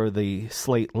prepping for the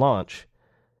Slate launch.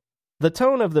 The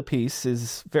tone of the piece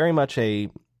is very much a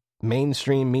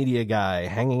mainstream media guy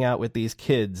hanging out with these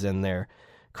kids and their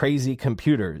crazy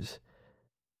computers.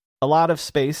 A lot of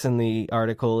space in the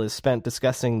article is spent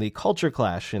discussing the culture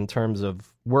clash in terms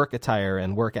of work attire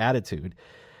and work attitude,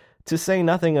 to say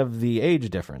nothing of the age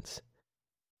difference.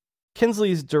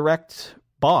 Kinsley's direct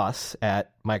boss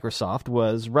at Microsoft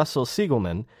was Russell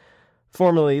Siegelman,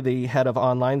 formerly the head of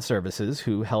online services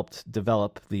who helped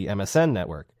develop the MSN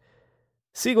network.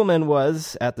 Siegelman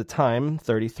was, at the time,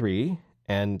 33,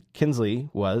 and Kinsley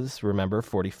was, remember,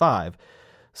 45.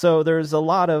 So there's a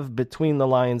lot of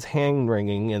between-the-lines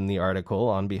hand-wringing in the article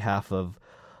on behalf of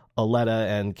Aletta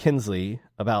and Kinsley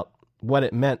about what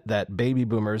it meant that baby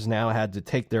boomers now had to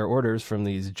take their orders from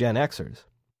these Gen Xers.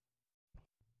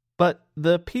 But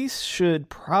the piece should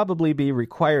probably be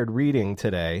required reading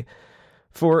today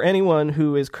for anyone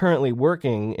who is currently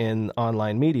working in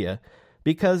online media,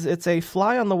 because it's a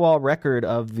fly-on-the-wall record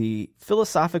of the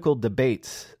philosophical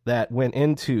debates that went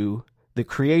into the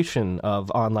creation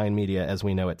of online media as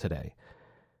we know it today.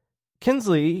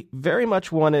 Kinsley very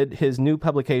much wanted his new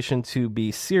publication to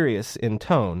be serious in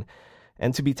tone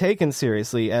and to be taken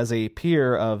seriously as a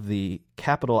peer of the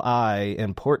capital I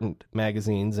important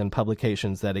magazines and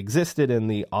publications that existed in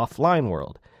the offline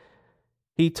world.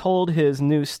 He told his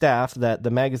new staff that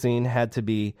the magazine had to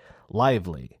be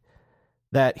lively,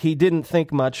 that he didn't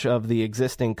think much of the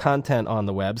existing content on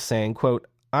the web, saying, quote,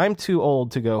 I'm too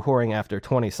old to go whoring after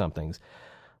 20-somethings.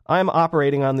 I'm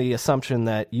operating on the assumption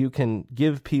that you can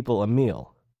give people a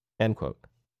meal." End quote.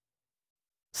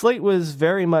 Slate was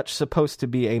very much supposed to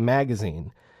be a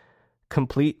magazine,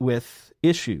 complete with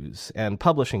issues and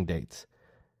publishing dates.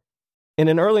 In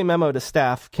an early memo to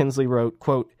staff, Kinsley wrote,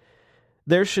 quote,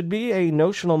 "There should be a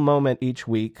notional moment each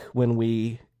week when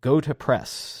we go to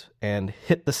press and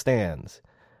hit the stands,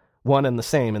 one and the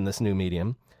same in this new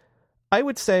medium. I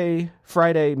would say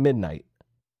Friday midnight.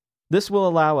 This will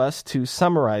allow us to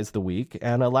summarize the week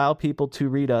and allow people to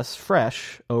read us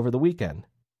fresh over the weekend."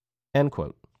 End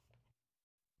quote.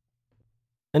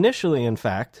 Initially, in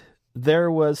fact,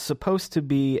 there was supposed to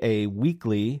be a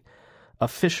weekly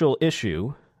official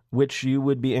issue which you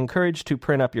would be encouraged to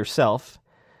print up yourself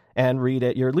and read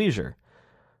at your leisure,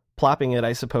 plopping it,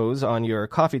 I suppose, on your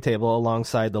coffee table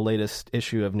alongside the latest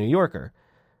issue of New Yorker.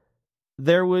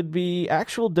 There would be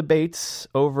actual debates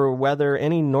over whether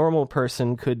any normal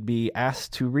person could be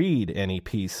asked to read any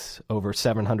piece over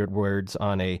 700 words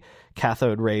on a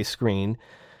cathode ray screen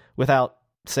without,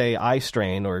 say, eye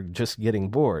strain or just getting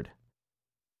bored.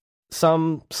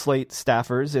 Some Slate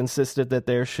staffers insisted that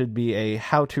there should be a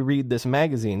how to read this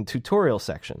magazine tutorial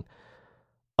section.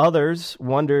 Others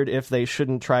wondered if they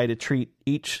shouldn't try to treat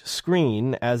each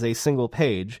screen as a single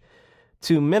page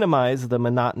to minimize the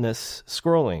monotonous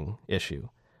scrolling issue.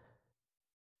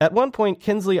 At one point,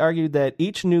 Kinsley argued that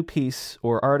each new piece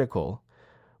or article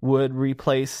would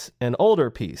replace an older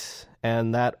piece,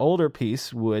 and that older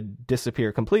piece would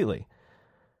disappear completely.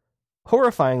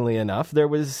 Horrifyingly enough, there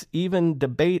was even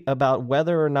debate about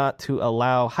whether or not to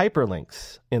allow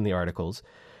hyperlinks in the articles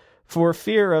for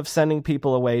fear of sending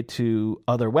people away to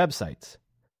other websites.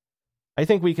 I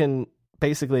think we can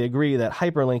basically agree that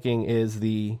hyperlinking is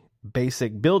the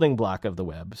basic building block of the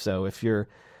web, so if you're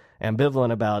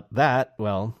ambivalent about that,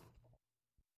 well,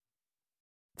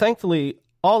 thankfully,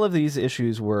 all of these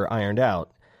issues were ironed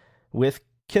out, with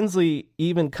Kinsley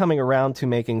even coming around to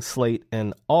making Slate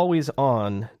an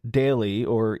always-on daily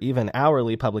or even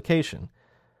hourly publication.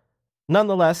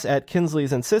 Nonetheless, at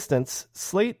Kinsley's insistence,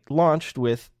 Slate launched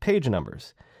with page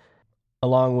numbers,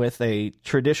 along with a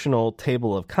traditional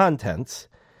table of contents,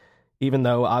 even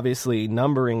though obviously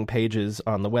numbering pages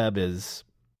on the web is,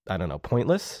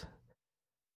 pointless.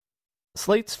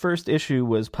 Slate's first issue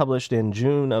was published in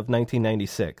June of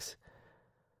 1996.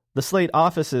 The Slate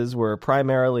offices were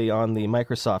primarily on the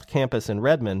Microsoft campus in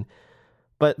Redmond,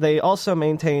 but they also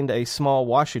maintained a small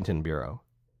Washington bureau.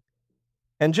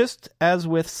 And just as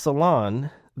with Salon,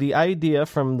 the idea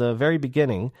from the very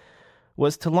beginning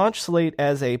was to launch Slate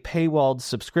as a paywalled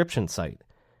subscription site.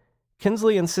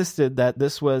 Kinsley insisted that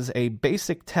this was a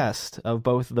basic test of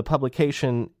both the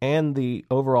publication and the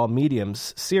overall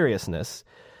medium's seriousness,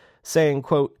 saying,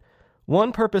 quote,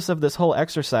 "One purpose of this whole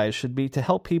exercise should be to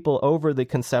help people over the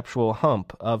conceptual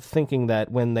hump of thinking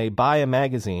that when they buy a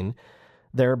magazine,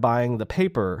 they're buying the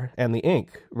paper and the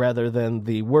ink rather than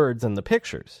the words and the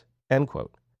pictures." End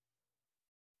quote.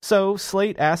 So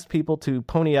Slate asked people to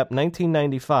pony up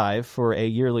 $19.95 for a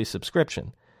yearly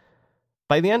subscription.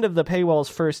 By the end of the paywall's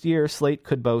first year, Slate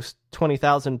could boast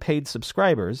 20,000 paid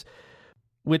subscribers,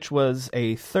 which was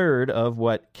a third of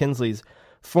what Kinsley's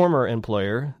former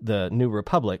employer, the New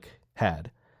Republic,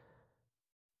 had.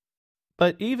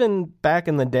 But even back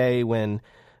in the day when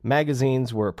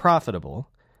magazines were profitable,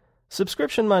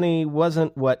 subscription money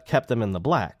wasn't what kept them in the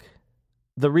black.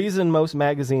 The reason most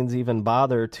magazines even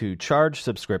bother to charge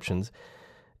subscriptions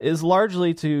is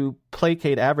largely to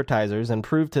placate advertisers and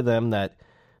prove to them that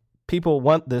people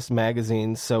want this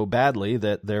magazine so badly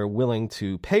that they're willing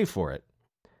to pay for it.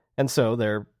 And so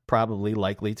they're probably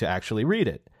likely to actually read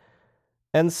it.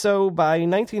 And so by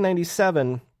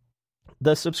 1997,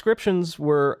 the subscriptions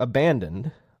were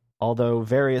abandoned, although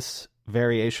various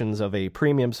variations of a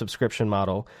premium subscription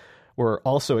model were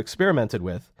also experimented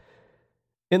with.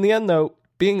 In the end, though,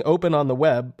 being open on the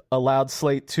web allowed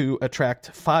Slate to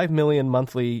attract 5 million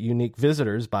monthly unique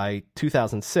visitors by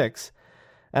 2006,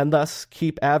 and thus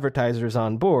keep advertisers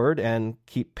on board and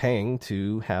keep paying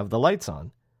to have the lights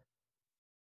on.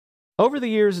 Over the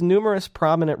years, numerous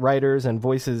prominent writers and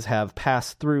voices have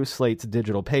passed through Slate's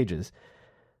digital pages.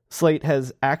 Slate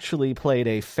has actually played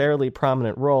a fairly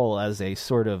prominent role as a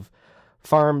sort of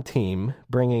farm team,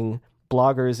 bringing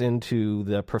bloggers into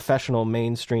the professional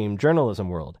mainstream journalism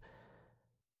world.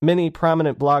 Many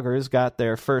prominent bloggers got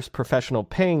their first professional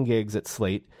paying gigs at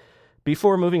Slate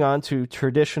before moving on to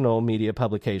traditional media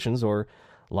publications or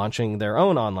launching their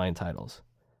own online titles.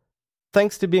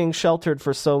 Thanks to being sheltered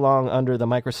for so long under the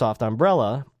Microsoft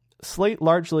umbrella, Slate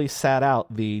largely sat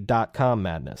out the .com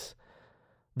madness.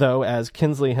 Though, as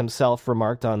Kinsley himself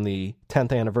remarked on the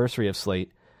 10th anniversary of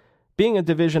Slate, being a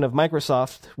division of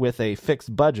Microsoft with a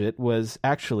fixed budget was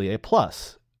actually a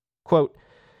plus. Quote,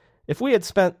 "If we had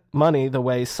spent money the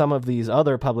way some of these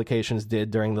other publications did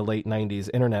during the late 90s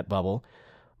internet bubble,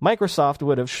 Microsoft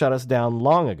would have shut us down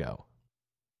long ago.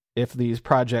 If these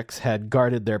projects had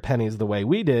guarded their pennies the way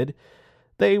we did,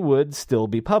 they would still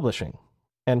be publishing."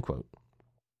 End quote.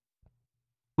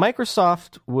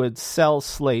 Microsoft would sell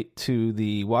Slate to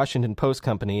the Washington Post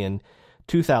Company in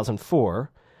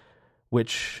 2004,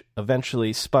 which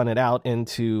eventually spun it out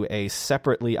into a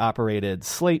separately operated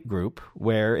Slate Group,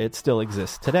 where it still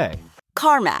exists today.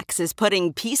 CarMax is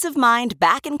putting peace of mind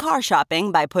back in car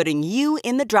shopping by putting you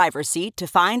in the driver's seat to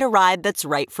find a ride that's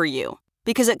right for you.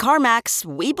 Because at CarMax,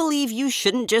 we believe you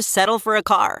shouldn't just settle for a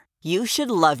car. You should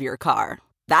love your car.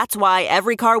 That's why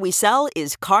every car we sell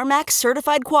is CarMax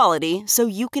certified quality, so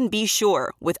you can be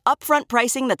sure with upfront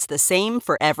pricing that's the same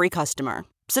for every customer.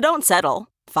 So don't settle.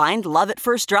 Find love at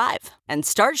first drive and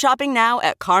start shopping now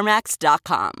at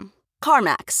CarMax.com.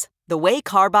 CarMax, the way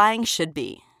car buying should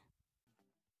be.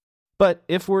 But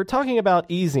if we're talking about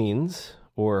e-zines,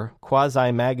 or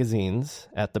quasi-magazines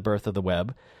at the birth of the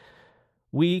web,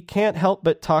 we can't help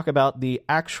but talk about the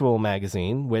actual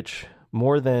magazine, which,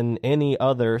 more than any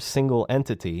other single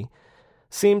entity,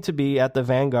 seemed to be at the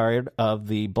vanguard of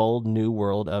the bold new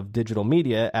world of digital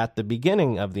media at the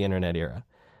beginning of the internet era.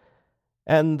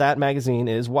 And that magazine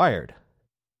is Wired.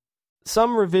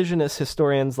 Some revisionist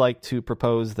historians like to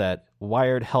propose that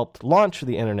Wired helped launch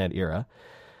the internet era,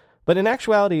 but in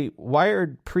actuality,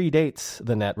 Wired predates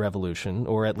the net revolution,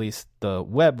 or at least the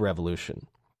web revolution.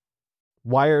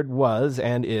 Wired was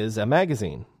and is a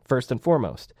magazine, first and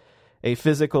foremost, a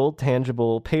physical,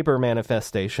 tangible paper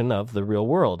manifestation of the real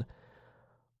world.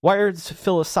 Wired's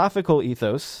philosophical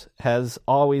ethos has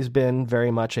always been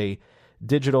very much a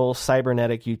digital,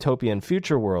 cybernetic, utopian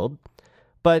future world,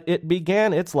 but it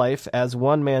began its life as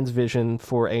one man's vision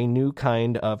for a new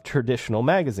kind of traditional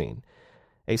magazine,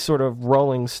 a sort of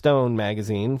Rolling Stone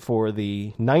magazine for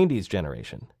the 90s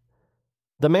generation.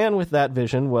 The man with that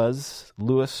vision was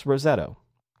Louis Rossetto.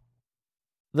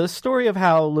 The story of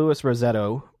how Louis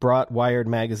Rossetto brought Wired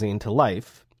magazine to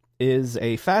life is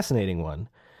a fascinating one,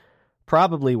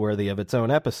 probably worthy of its own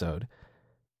episode.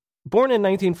 Born in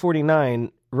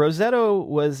 1949, Rossetto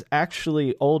was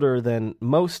actually older than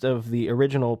most of the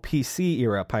original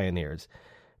PC-era pioneers.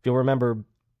 If you'll remember,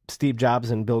 Steve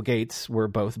Jobs and Bill Gates were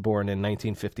both born in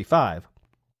 1955.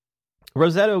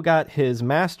 Rossetto got his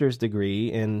master's degree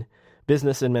in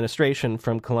business administration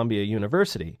from Columbia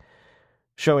University,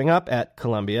 showing up at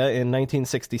Columbia in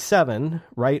 1967,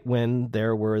 right when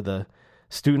there were the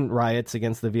student riots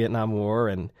against the Vietnam War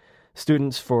and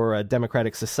Students for a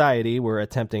Democratic Society were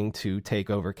attempting to take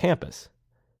over campus.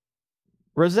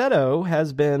 Rossetto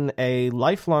has been a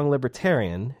lifelong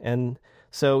libertarian, and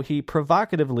so he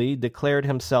provocatively declared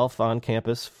himself on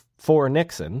campus for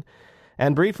Nixon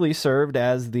and briefly served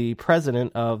as the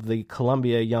president of the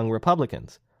Columbia Young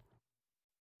Republicans.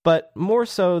 But more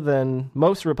so than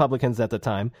most Republicans at the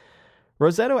time,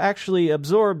 Rossetto actually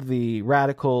absorbed the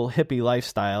radical hippie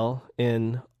lifestyle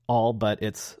in all but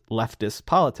its leftist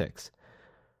politics.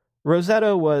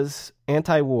 Rossetto was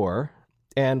anti-war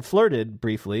and flirted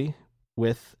briefly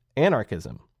with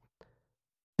anarchism.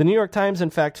 The New York Times, in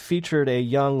fact, featured a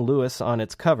young Louis on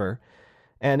its cover,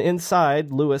 and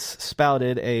inside, Louis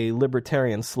spouted a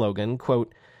libertarian slogan,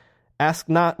 quote, "Ask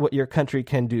not what your country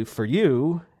can do for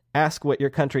you, ask what your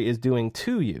country is doing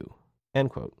to you," end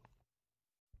quote.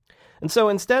 And so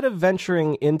instead of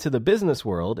venturing into the business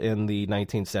world in the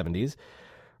 1970s,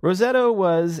 Rossetto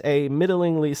was a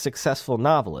middlingly successful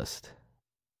novelist,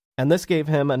 and this gave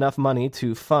him enough money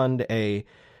to fund a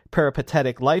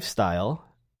peripatetic lifestyle,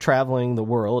 traveling the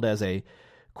world as a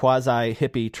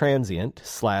quasi-hippie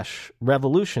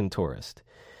transient/revolution tourist.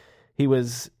 He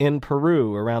was in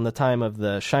Peru around the time of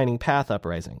the Shining Path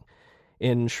uprising,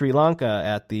 in Sri Lanka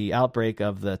at the outbreak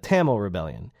of the Tamil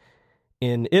Rebellion,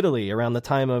 in Italy around the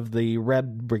time of the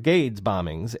Red Brigades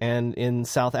bombings, and in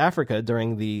South Africa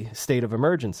during the state of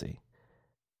emergency.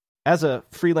 As a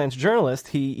freelance journalist,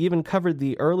 he even covered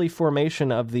the early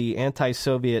formation of the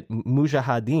anti-Soviet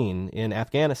Mujahideen in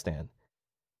Afghanistan.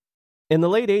 In the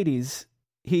late 80s,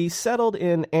 he settled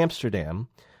in Amsterdam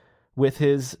with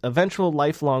his eventual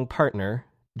lifelong partner,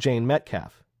 Jane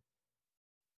Metcalf.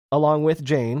 Along with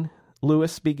Jane,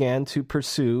 Louis began to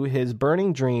pursue his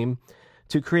burning dream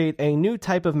to create a new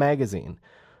type of magazine,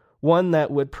 one that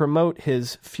would promote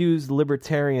his fused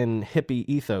libertarian hippie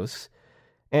ethos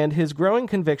and his growing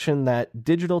conviction that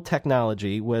digital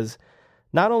technology was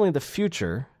not only the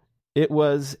future, it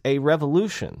was a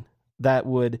revolution that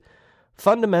would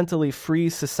fundamentally free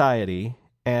society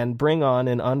and bring on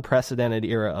an unprecedented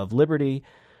era of liberty,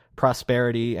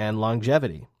 prosperity, and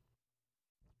longevity.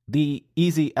 The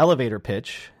easy elevator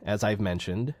pitch, as I've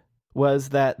mentioned, was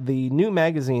that the new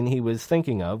magazine he was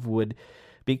thinking of would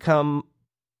become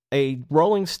a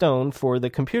Rolling Stone for the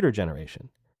computer generation.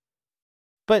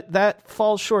 But that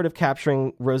falls short of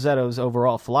capturing Rossetto's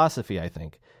overall philosophy, I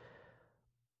think.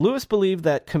 Lewis believed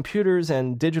that computers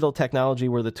and digital technology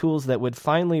were the tools that would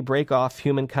finally break off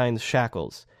humankind's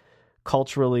shackles,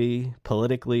 culturally,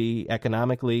 politically,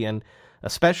 economically, and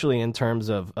especially in terms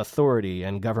of authority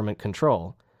and government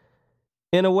control.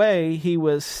 In a way, he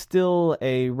was still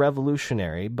a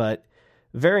revolutionary, but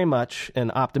very much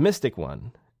an optimistic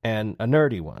one, and a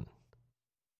nerdy one.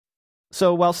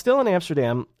 So while still in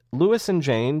Amsterdam, Lewis and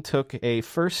Jane took a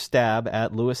first stab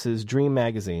at Lewis's dream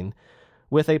magazine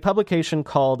with a publication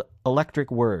called Electric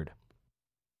Word.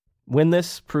 When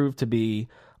this proved to be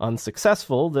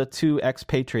unsuccessful, the two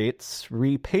expatriates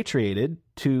repatriated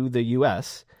to the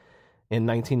U.S. in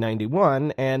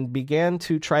 1991 and began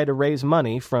to try to raise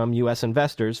money from U.S.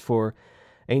 investors for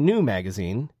a new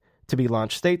magazine to be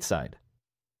launched stateside.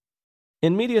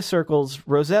 In media circles,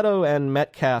 Rosetto and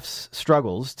Metcalfe's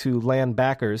struggles to land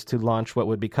backers to launch what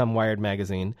would become Wired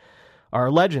magazine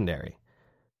are legendary.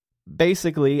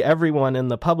 Basically, everyone in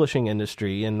the publishing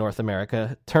industry in North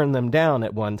America turned them down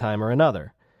at one time or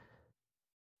another.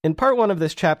 In part one of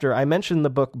this chapter, I mentioned the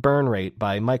book Burn Rate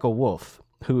by Michael Wolff,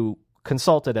 who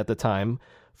consulted at the time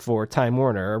for Time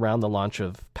Warner around the launch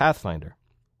of Pathfinder.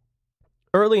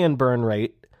 Early in Burn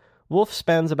Rate, Wolff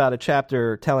spends about a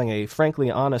chapter telling a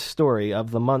frankly honest story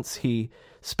of the months he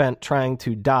spent trying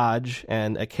to dodge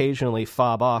and occasionally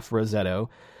fob off Rosetto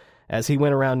as he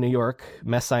went around New York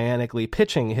messianically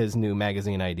pitching his new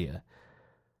magazine idea.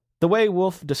 The way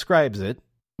Wolff describes it,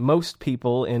 most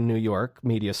people in New York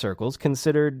media circles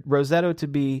considered Rosetto to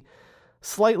be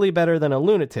slightly better than a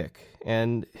lunatic,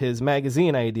 and his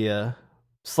magazine idea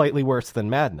slightly worse than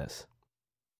madness.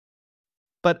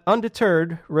 But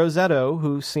undeterred, Rosetto,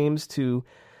 who seems to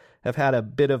have had a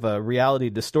bit of a reality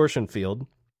distortion field,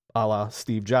 a la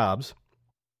Steve Jobs,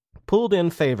 pulled in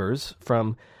favors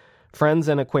from friends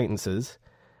and acquaintances,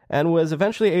 and was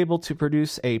eventually able to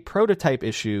produce a prototype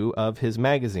issue of his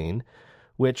magazine,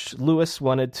 which Lewis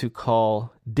wanted to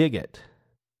call Dig It.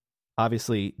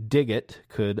 Obviously, Dig It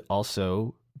could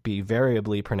also be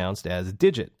variably pronounced as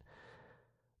Digit.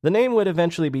 The name would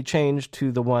eventually be changed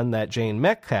to the one that Jane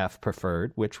Metcalfe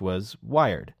preferred, which was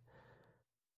Wired.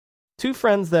 Two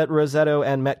friends that Rosetto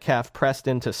and Metcalfe pressed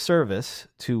into service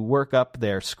to work up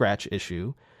their scratch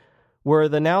issue were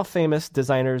the now famous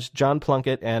designers John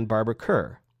Plunkett and Barbara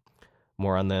Kerr.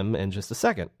 More on them in just a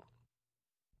second.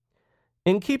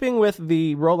 In keeping with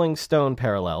the Rolling Stone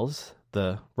parallels,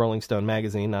 the Rolling Stone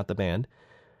magazine, not the band,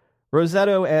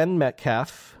 Rosetto and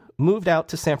Metcalfe moved out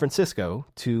to San Francisco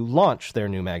to launch their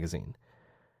new magazine,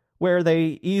 where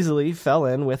they easily fell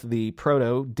in with the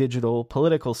proto-digital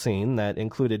political scene that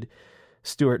included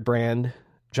Stuart Brand,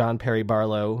 John Perry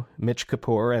Barlow, Mitch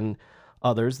Kapor, and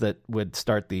others that would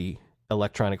start the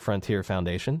Electronic Frontier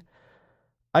Foundation.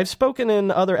 I've spoken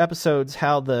in other episodes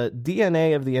how the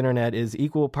DNA of the internet is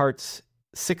equal parts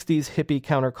 60s hippie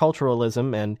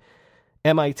counterculturalism and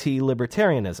MIT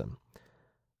libertarianism.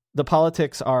 The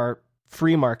politics are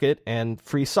free market and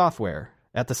free software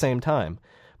at the same time,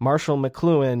 Marshall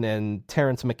McLuhan and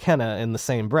Terence McKenna in the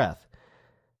same breath.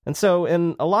 And so,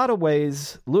 in a lot of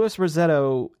ways, Louis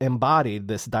Rosetto embodied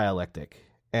this dialectic,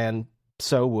 and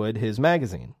so would his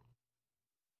magazine.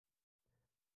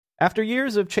 After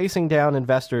years of chasing down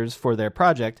investors for their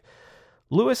project,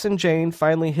 Lewis and Jane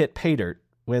finally hit pay dirt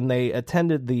when they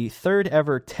attended the third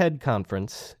ever TED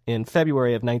conference in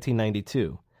February of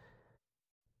 1992.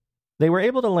 They were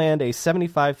able to land a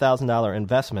 $75,000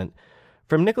 investment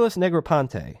from Nicholas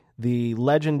Negroponte, the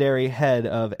legendary head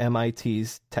of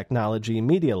MIT's Technology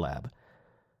Media Lab.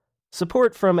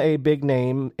 Support from a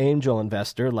big-name angel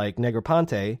investor like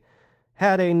Negroponte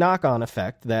had a knock-on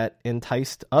effect that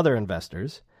enticed other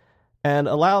investors and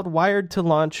allowed Wired to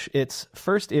launch its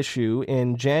first issue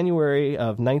in January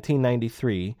of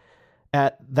 1993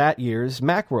 at that year's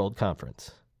Macworld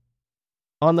conference.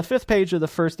 On the 5th page of the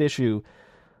first issue,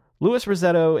 Louis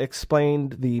Rosetto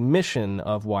explained the mission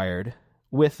of Wired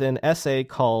with an essay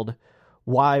called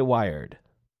Why Wired?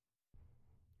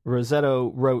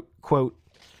 Rosetto wrote, quote,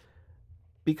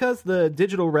 "Because the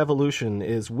digital revolution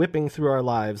is whipping through our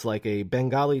lives like a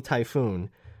Bengali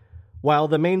typhoon, while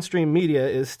the mainstream media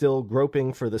is still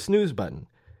groping for the snooze button,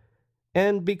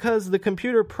 and because the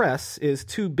computer press is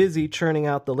too busy churning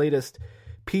out the latest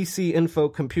PC info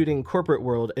computing corporate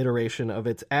world iteration of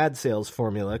its ad sales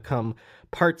formula come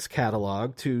parts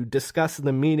catalog to discuss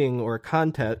the meaning or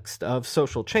context of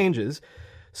social changes,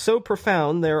 so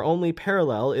profound their only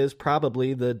parallel is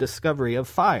probably the discovery of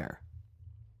fire."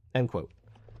 End quote.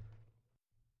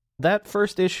 That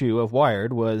first issue of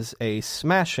Wired was a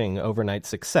smashing overnight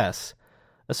success,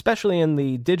 especially in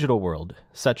the digital world,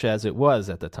 such as it was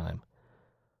at the time.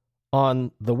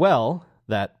 On The Well,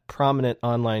 that prominent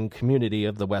online community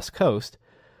of the West Coast,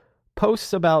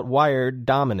 posts about Wired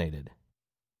dominated.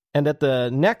 And at the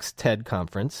next TED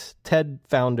conference, TED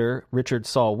founder Richard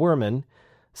Saul Wurman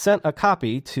sent a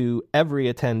copy to every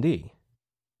attendee.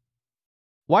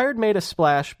 Wired made a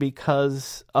splash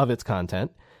because of its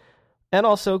content, and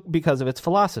also because of its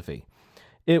philosophy.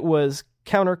 It was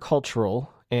countercultural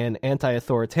and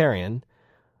anti-authoritarian,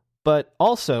 but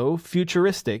also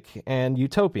futuristic and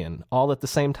utopian, all at the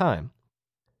same time.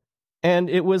 And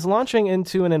it was launching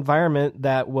into an environment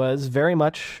that was very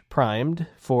much primed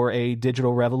for a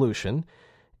digital revolution,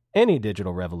 any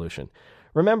digital revolution.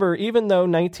 Remember, even though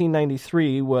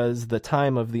 1993 was the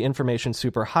time of the information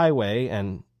superhighway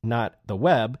and not the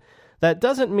web, that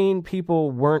doesn't mean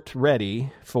people weren't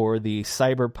ready for the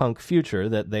cyberpunk future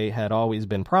that they had always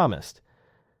been promised.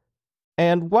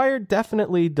 And Wired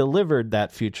definitely delivered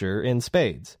that future in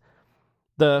spades.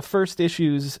 The first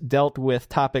issues dealt with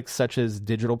topics such as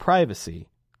digital privacy.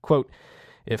 Quote,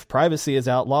 "If privacy is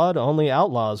outlawed, only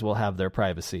outlaws will have their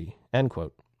privacy." End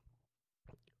quote.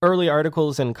 Early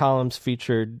articles and columns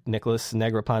featured Nicholas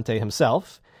Negroponte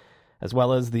himself, as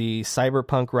well as the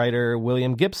cyberpunk writer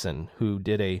William Gibson, who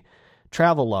did a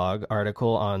travelogue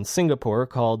article on Singapore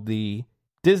called The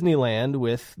Disneyland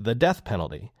with the Death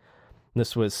Penalty.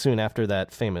 This was soon after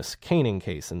that famous caning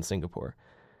case in Singapore.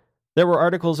 There were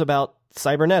articles about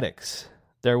cybernetics.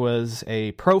 There was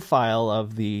a profile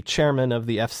of the chairman of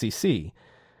the FCC.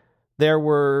 There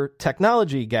were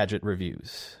technology gadget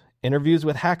reviews, interviews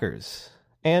with hackers,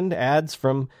 and ads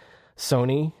from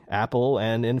Sony, Apple,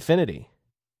 and Infinity.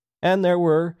 And there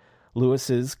were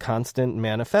Lewis's constant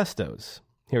manifestos.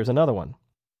 Here's another one.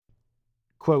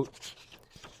 Quote,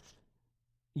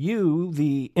 "You,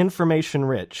 the information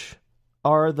rich,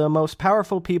 are the most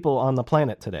powerful people on the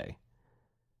planet today.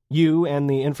 You and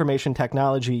the information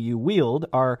technology you wield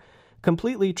are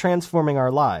completely transforming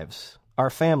our lives,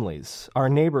 our families, our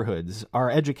neighborhoods,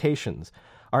 our educations,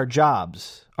 our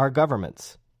jobs, our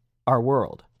governments, our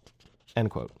world." End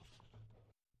quote.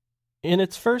 In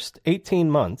its first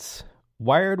 18 months,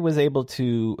 Wired was able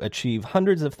to achieve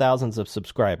hundreds of thousands of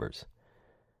subscribers.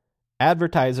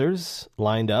 Advertisers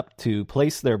lined up to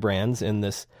place their brands in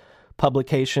this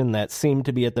publication that seemed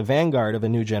to be at the vanguard of a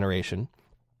new generation.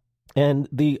 And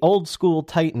the old-school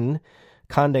titan,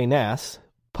 Condé Nast,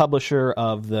 publisher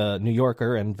of The New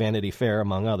Yorker and Vanity Fair,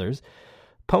 among others,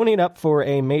 ponied up for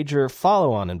a major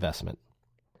follow-on investment.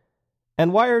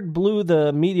 And Wired blew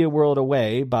the media world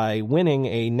away by winning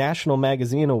a National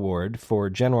Magazine Award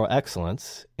for General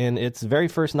Excellence in its very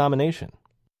first nomination.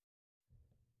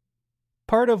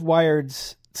 Part of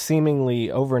Wired's seemingly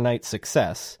overnight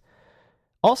success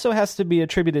also has to be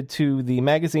attributed to the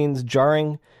magazine's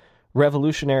jarring,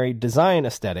 revolutionary design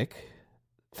aesthetic,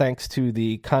 thanks to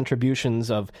the contributions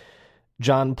of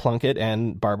John Plunkett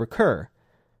and Barbara Kerr.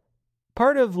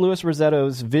 Part of Louis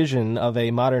Rossetto's vision of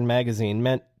a modern magazine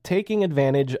meant taking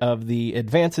advantage of the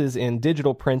advances in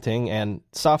digital printing and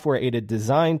software-aided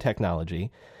design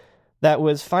technology that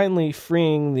was finally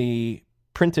freeing the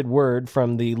printed word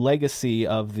from the legacy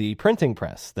of the printing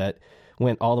press that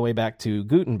went all the way back to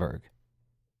Gutenberg.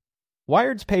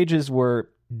 Wired's pages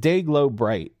were day-glow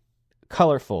bright,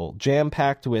 colorful,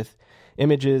 jam-packed with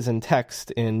images and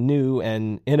text in new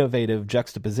and innovative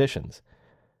juxtapositions.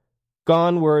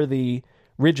 Gone were the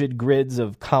rigid grids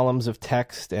of columns of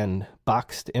text and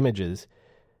boxed images.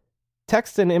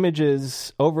 Text and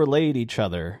images overlaid each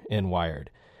other in Wired.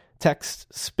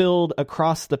 Text spilled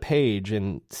across the page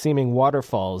in seeming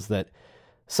waterfalls that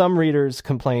some readers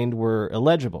complained were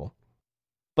illegible.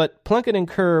 But Plunkett and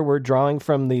Kerr were drawing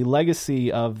from the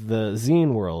legacy of the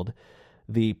zine world,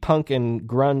 the punk and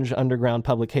grunge underground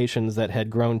publications that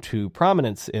had grown to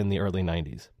prominence in the early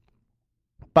 90s.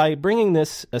 By bringing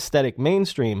this aesthetic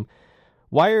mainstream,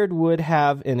 Wired would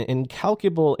have an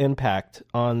incalculable impact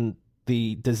on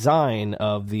the design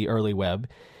of the early web,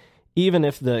 even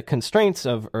if the constraints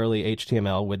of early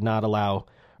HTML would not allow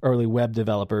early web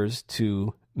developers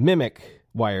to mimic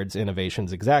Wired's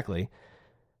innovations exactly.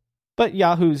 But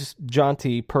Yahoo's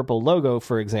jaunty purple logo,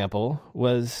 for example,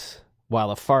 was,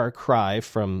 while a far cry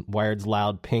from Wired's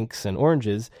loud pinks and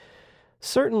oranges,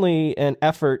 certainly an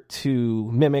effort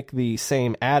to mimic the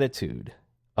same attitude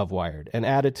of Wired, an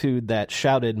attitude that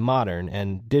shouted modern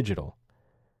and digital.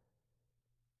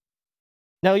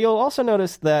 Now, you'll also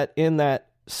notice that in that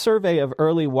survey of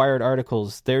early Wired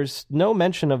articles, there's no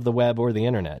mention of the web or the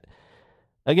internet.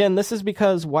 Again, this is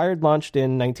because Wired launched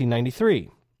in 1993.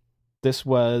 This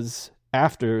was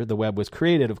after the web was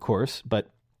created, of course, but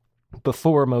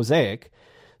before Mosaic,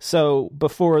 so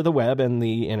before the web and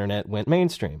the internet went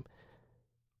mainstream.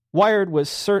 Wired was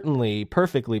certainly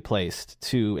perfectly placed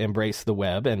to embrace the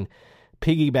web and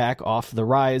piggyback off the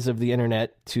rise of the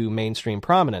internet to mainstream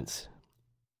prominence.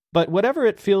 But whatever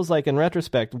it feels like in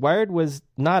retrospect, Wired was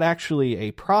not actually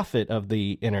a prophet of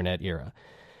the internet era.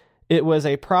 It was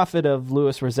a prophet of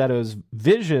Louis Rossetto's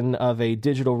vision of a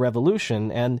digital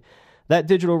revolution, and that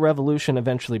digital revolution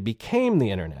eventually became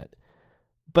the internet.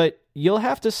 But you'll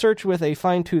have to search with a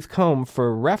fine-tooth comb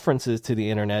for references to the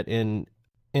internet in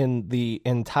the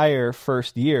entire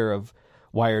first year of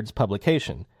Wired's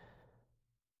publication.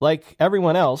 Like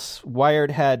everyone else,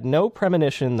 Wired had no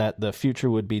premonition that the future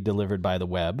would be delivered by the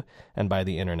web and by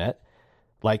the internet.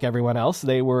 Like everyone else,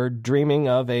 they were dreaming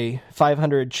of a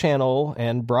 500-channel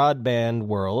and broadband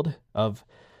world of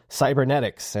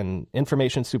cybernetics and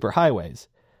information superhighways.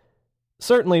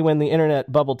 Certainly, when the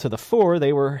internet bubbled to the fore,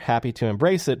 they were happy to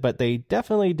embrace it, but they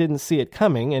definitely didn't see it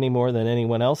coming any more than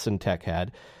anyone else in tech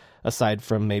had, aside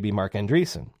from maybe Marc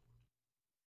Andreessen.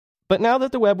 But now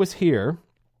that the web was here,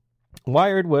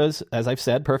 Wired was, as I've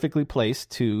said, perfectly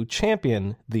placed to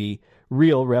champion the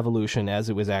real revolution as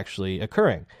it was actually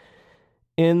occurring.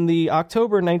 In the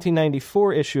October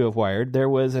 1994 issue of Wired, there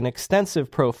was an extensive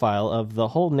profile of the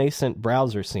whole nascent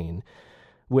browser scene,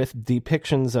 with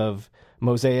depictions of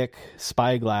Mosaic,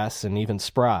 Spyglass, and even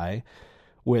Spry,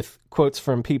 with quotes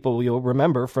from people you'll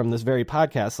remember from this very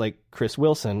podcast like Chris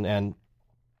Wilson, and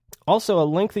also a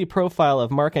lengthy profile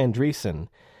of Marc Andreessen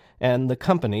and the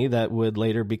company that would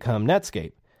later become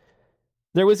Netscape.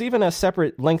 There was even a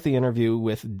separate lengthy interview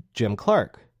with Jim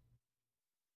Clark.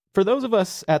 For those of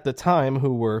us at the time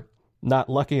who were not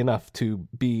lucky enough to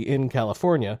be in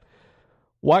California,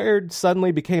 Wired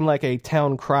suddenly became like a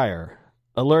town crier,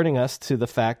 alerting us to the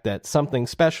fact that something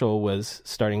special was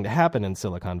starting to happen in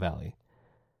Silicon Valley.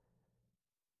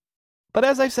 But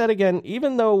as I've said again,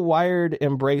 even though Wired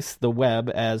embraced the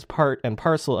web as part and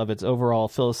parcel of its overall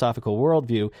philosophical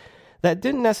worldview, that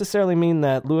didn't necessarily mean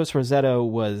that Louis Rossetto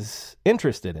was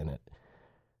interested in it.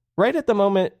 Right at the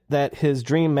moment that his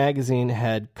dream magazine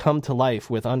had come to life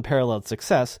with unparalleled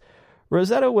success,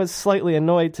 Rossetto was slightly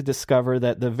annoyed to discover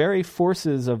that the very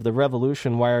forces of the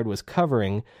revolution Wired was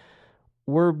covering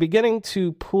were beginning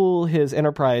to pull his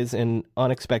enterprise in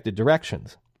unexpected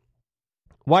directions.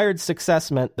 Wired's success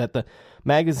meant that the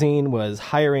magazine was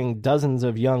hiring dozens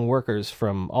of young workers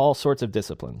from all sorts of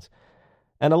disciplines.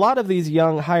 And a lot of these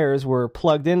young hires were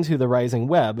plugged into the rising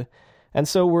web, and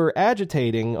so were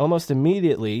agitating almost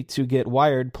immediately to get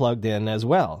Wired plugged in as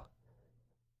well.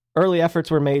 Early efforts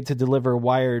were made to deliver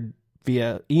Wired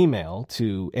via email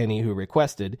to any who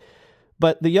requested,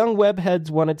 but the young webheads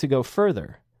wanted to go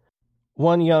further.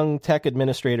 One young tech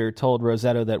administrator told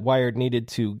Rossetto that Wired needed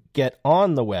to get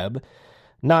on the web,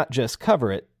 not just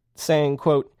cover it, saying,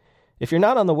 quote, "If you're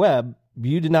not on the web,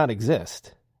 you do not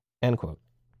exist," end quote.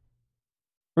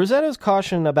 Rossetto's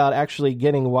caution about actually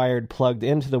getting Wired plugged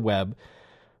into the web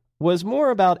was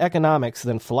more about economics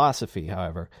than philosophy,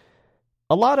 however.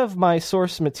 A lot of my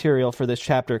source material for this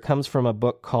chapter comes from a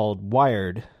book called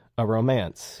Wired, A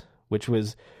Romance, which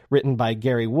was written by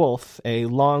Gary Wolfe, a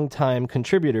longtime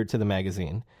contributor to the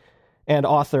magazine, and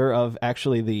author of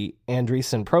actually the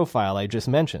Andreessen profile I just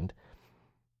mentioned.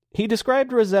 He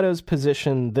described Rossetto's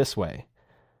position this way.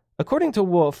 According to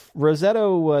Wolfe,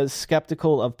 Rossetto was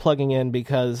skeptical of plugging in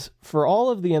because, for all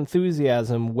of the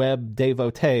enthusiasm web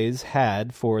devotees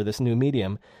had for this new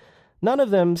medium, none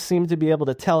of them seemed to be able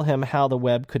to tell him how the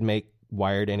web could make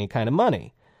Wired any kind of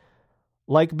money.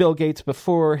 Like Bill Gates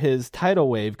before his tidal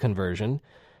wave conversion,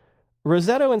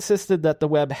 Rossetto insisted that the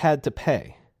web had to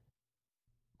pay.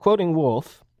 Quoting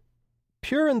Wolfe,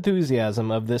 "Pure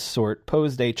enthusiasm of this sort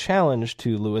posed a challenge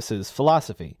to Lewis's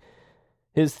philosophy.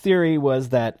 His theory was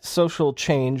that social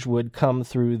change would come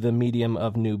through the medium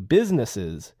of new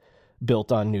businesses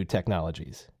built on new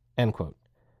technologies," end quote.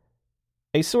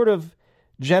 A sort of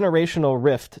generational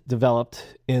rift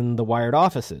developed in the Wired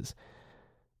offices.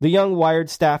 The young Wired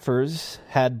staffers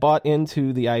had bought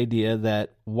into the idea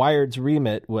that Wired's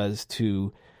remit was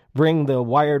to bring the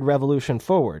Wired revolution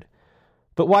forward.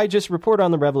 But why just report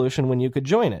on the revolution when you could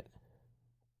join it?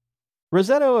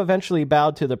 Rossetto eventually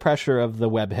bowed to the pressure of the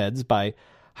webheads by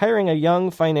hiring a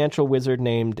young financial wizard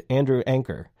named Andrew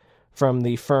Anker from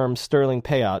the firm Sterling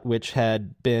Payout, which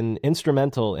had been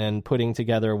instrumental in putting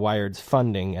together Wired's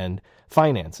funding and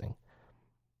financing.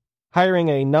 Hiring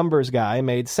a numbers guy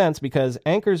made sense because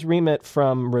Anchor's remit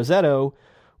from Rossetto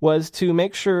was to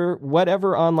make sure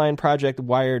whatever online project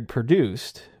Wired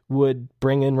produced would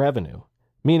bring in revenue,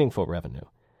 meaningful revenue.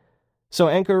 So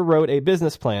Anchor wrote a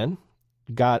business plan,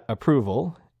 got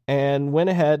approval, and went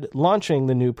ahead launching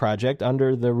the new project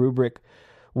under the rubric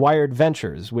Wired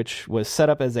Ventures, which was set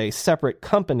up as a separate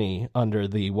company under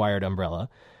the Wired umbrella,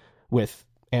 with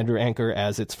Andrew Anchor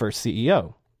as its first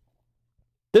CEO.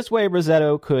 This way,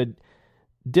 Rossetto could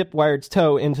dip Wired's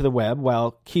toe into the web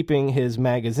while keeping his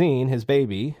magazine, his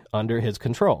baby, under his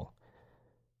control.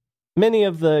 Many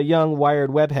of the young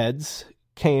Wired webheads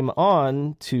came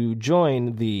on to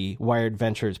join the Wired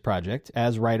Ventures project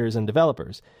as writers and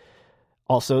developers.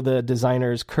 Also, the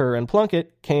designers Kerr and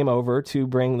Plunkett came over to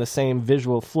bring the same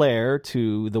visual flair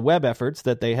to the web efforts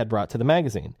that they had brought to the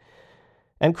magazine.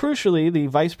 And crucially, the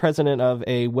vice president of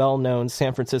a well-known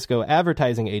San Francisco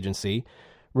advertising agency,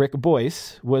 Rick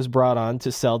Boyce, was brought on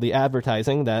to sell the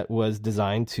advertising that was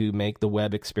designed to make the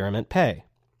web experiment pay.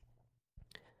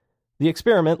 The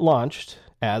experiment launched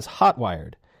as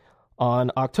Hotwired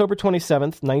on October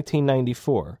 27th,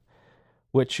 1994,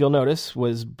 which you'll notice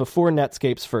was before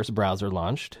Netscape's first browser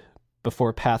launched,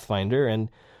 before Pathfinder, and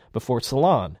before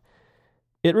Salon.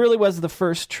 It really was the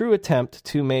first true attempt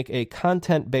to make a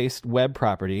content-based web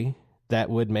property that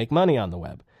would make money on the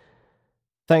web.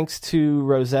 Thanks to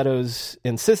Rossetto's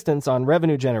insistence on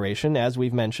revenue generation, as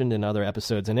we've mentioned in other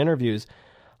episodes and interviews,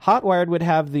 Hotwired would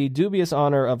have the dubious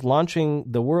honor of launching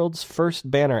the world's first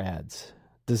banner ads,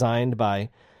 designed by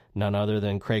none other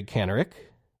than Craig Kanarick.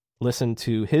 Listen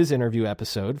to his interview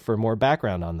episode for more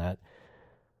background on that.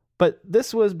 But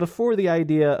this was before the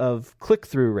idea of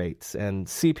click-through rates and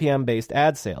CPM-based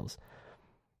ad sales.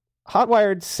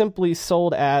 Hotwired simply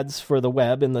sold ads for the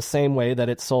web in the same way that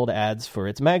it sold ads for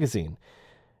its magazine.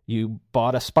 You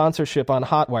bought a sponsorship on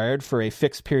Hotwired for a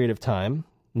fixed period of time,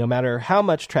 no matter how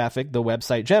much traffic the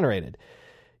website generated.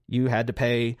 You had to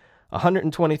pay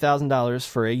 $120,000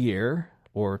 for a year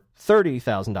or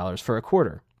 $30,000 for a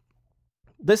quarter.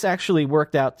 This actually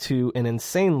worked out to an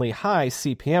insanely high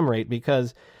CPM rate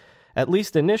because, at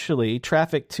least initially,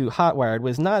 traffic to Hotwired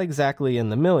was not exactly in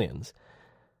the millions.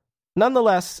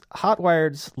 Nonetheless,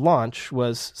 Hotwired's launch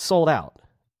was sold out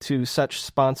to such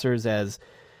sponsors as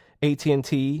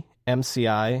AT&T,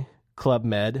 MCI, Club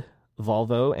Med,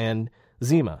 Volvo, and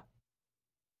Zima.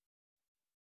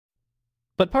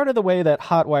 But part of the way that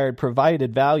Hotwired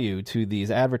provided value to these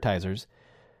advertisers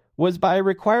was by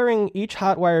requiring each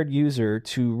Hotwired user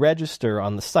to register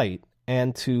on the site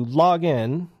and to log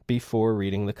in before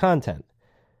reading the content.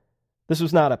 This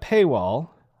was not a paywall.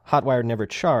 Hotwired never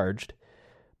charged,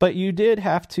 but you did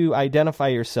have to identify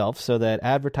yourself so that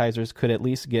advertisers could at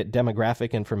least get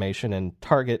demographic information and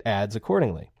target ads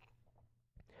accordingly.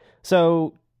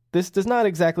 So this does not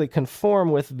exactly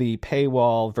conform with the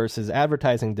paywall versus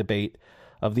advertising debate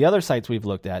of the other sites we've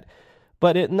looked at,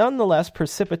 but it nonetheless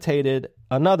precipitated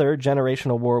another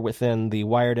generational war within the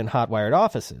Wired and Hotwired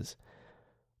offices.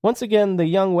 Once again, the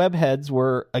young webheads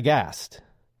were aghast.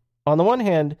 On the one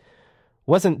hand,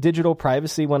 wasn't digital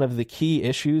privacy one of the key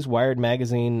issues Wired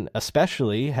magazine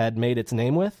especially had made its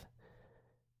name with?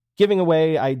 Giving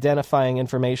away identifying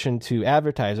information to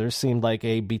advertisers seemed like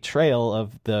a betrayal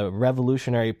of the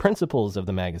revolutionary principles of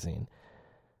the magazine.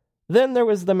 Then there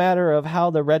was the matter of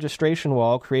how the registration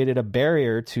wall created a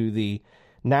barrier to the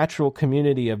natural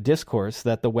community of discourse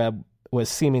that the web was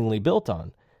seemingly built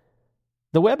on.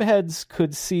 The webheads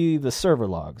could see the server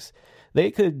logs.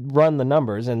 They could run the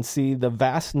numbers and see the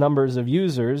vast numbers of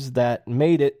users that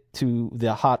made it to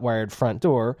the Hotwired front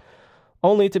door,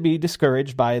 only to be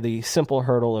discouraged by the simple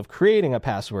hurdle of creating a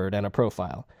password and a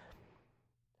profile.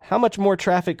 How much more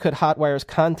traffic could Hotwired's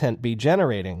content be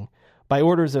generating by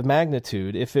orders of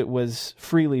magnitude if it was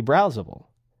freely browsable?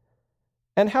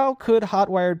 And how could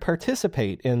Hotwired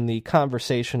participate in the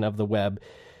conversation of the web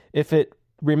if it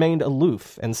remained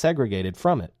aloof and segregated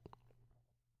from it?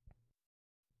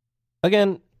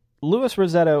 Again, Louis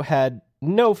Rossetto had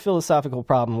no philosophical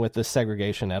problem with this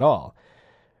segregation at all.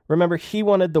 Remember, he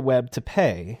wanted the web to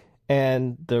pay,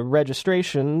 and the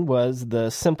registration was the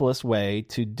simplest way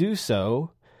to do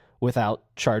so without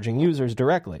charging users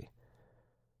directly.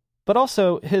 But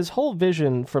also, his whole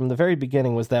vision from the very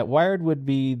beginning was that Wired would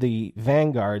be the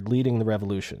vanguard leading the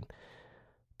revolution,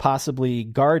 possibly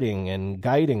guarding and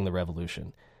guiding the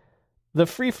revolution. The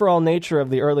free-for-all nature of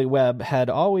the early web had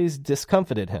always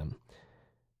discomfited him.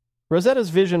 Rossetto's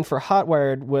vision for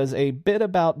Hotwired was a bit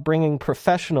about bringing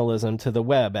professionalism to the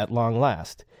web at long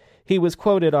last. He was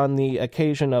quoted on the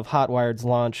occasion of Hotwired's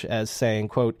launch as saying,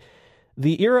 quote,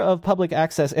 "The era of public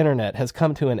access internet has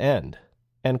come to an end,"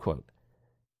 end quote.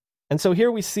 And so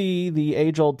here we see the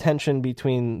age-old tension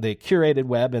between the curated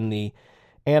web and the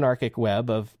anarchic web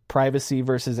of privacy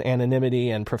versus anonymity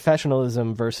and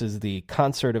professionalism versus the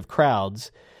concert of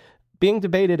crowds being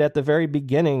debated at the very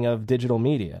beginning of digital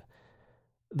media.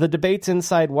 The debates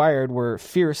inside Wired were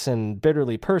fierce and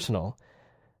bitterly personal,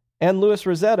 and Louis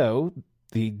Rossetto,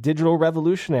 the digital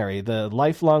revolutionary, the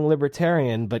lifelong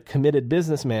libertarian but committed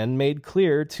businessman, made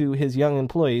clear to his young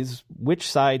employees which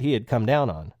side he had come down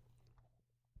on.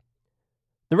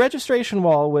 The registration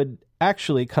wall would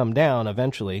actually come down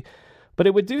eventually, but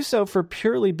it would do so for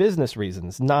purely business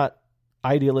reasons, not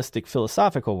idealistic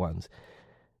philosophical ones.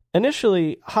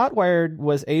 Initially, Hotwired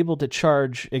was able to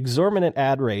charge exorbitant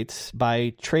ad rates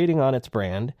by trading on its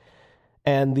brand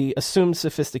and the assumed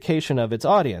sophistication of its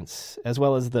audience, as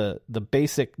well as the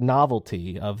basic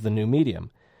novelty of the new medium.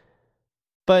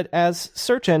 But as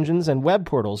search engines and web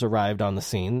portals arrived on the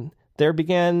scene, there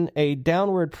began a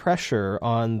downward pressure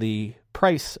on the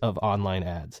price of online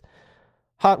ads.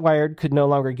 Hotwired could no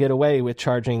longer get away with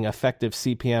charging effective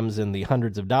CPMs in the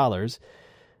hundreds of dollars.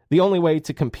 The only way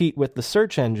to compete with the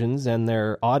search engines and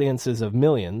their audiences of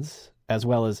millions, as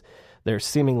well as their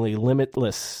seemingly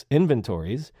limitless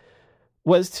inventories,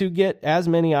 was to get as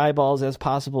many eyeballs as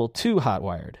possible to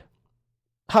Hotwired.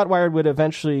 Hotwired would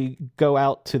eventually go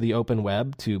out to the open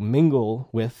web to mingle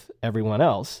with everyone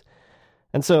else.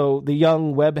 And so the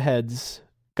young webheads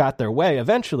got their way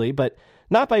eventually, but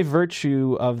not by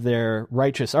virtue of their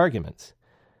righteous arguments.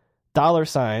 Dollar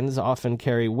signs often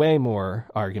carry way more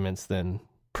arguments than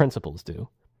principles do.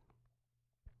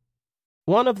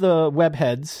 One of the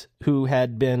webheads who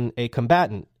had been a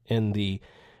combatant in the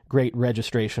Great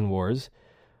Registration Wars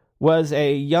was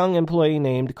a young employee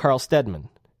named Carl Stedman.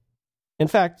 In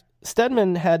fact,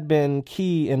 Stedman had been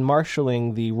key in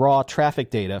marshaling the raw traffic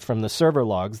data from the server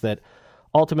logs that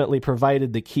ultimately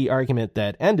provided the key argument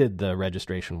that ended the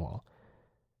registration wall.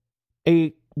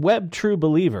 A web true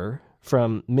believer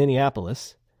from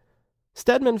Minneapolis,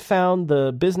 Stedman found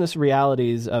the business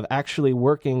realities of actually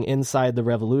working inside the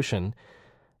revolution,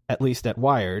 at least at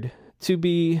Wired, to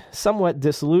be somewhat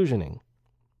disillusioning.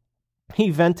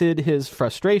 He vented his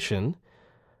frustration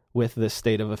with this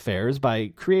state of affairs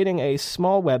by creating a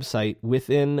small website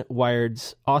within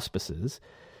Wired's auspices,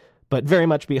 but very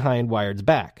much behind Wired's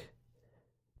back.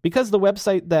 Because the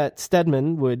website that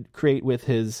Stedman would create with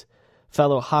his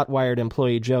fellow Hotwired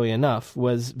employee Joey Enough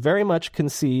was very much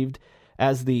conceived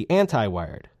as the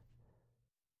anti-Wired.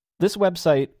 This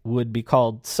website would be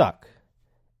called Suck,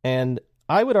 and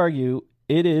I would argue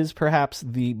it is perhaps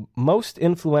the most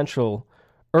influential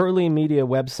early media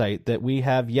website that we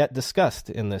have yet discussed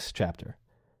in this chapter.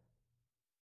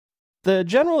 The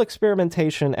general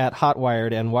experimentation at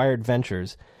Hotwired and Wired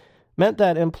Ventures meant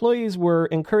that employees were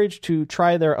encouraged to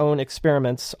try their own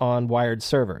experiments on Wired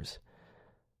servers.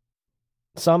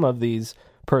 Some of these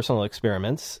personal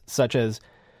experiments, such as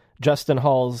Justin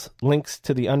Hall's Links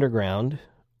to the Underground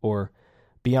or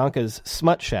Bianca's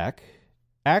Smut Shack,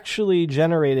 actually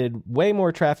generated way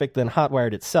more traffic than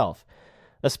Hotwired itself,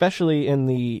 especially in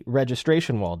the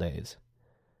registration wall days.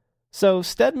 So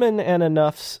Stedman and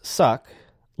Enough's Suck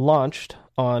launched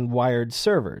on Wired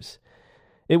servers.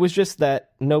 It was just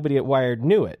that nobody at Wired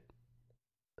knew it.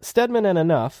 Stedman and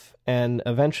Enough, and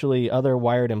eventually other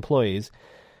Wired employees,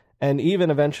 and even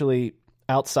eventually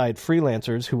outside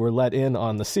freelancers who were let in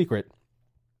on the secret,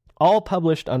 all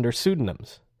published under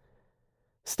pseudonyms.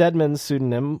 Stedman's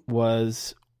pseudonym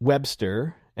was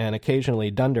Webster and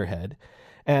occasionally Dunderhead,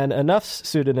 and Enough's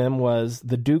pseudonym was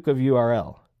the Duke of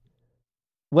URL.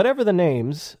 Whatever the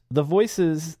names, the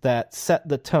voices that set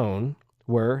the tone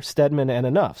were Stedman and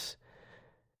Enough's.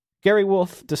 Gary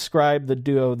Wolf described the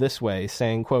duo this way,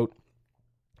 saying, quote,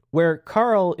 "Where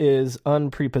Carl is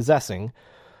unprepossessing,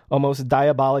 almost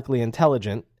diabolically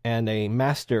intelligent, and a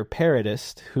master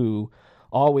parodist who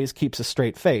always keeps a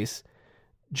straight face,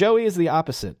 Joey is the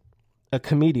opposite, a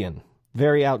comedian,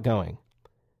 very outgoing.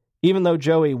 Even though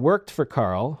Joey worked for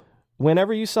Carl,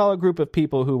 whenever you saw a group of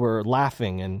people who were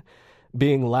laughing and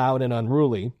being loud and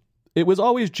unruly, it was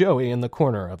always Joey in the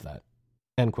corner of that."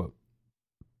 End quote.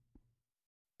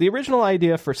 The original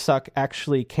idea for Suck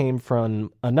actually came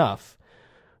from Enough,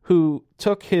 who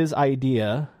took his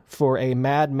idea for a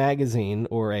Mad magazine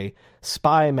or a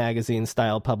spy magazine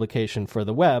style publication for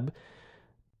the web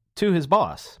to his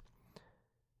boss.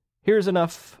 Here's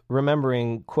Enough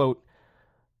remembering, quote,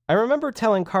 "I remember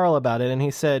telling Carl about it and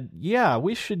he said, 'Yeah,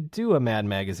 we should do a Mad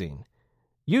magazine.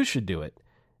 You should do it,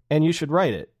 and you should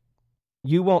write it.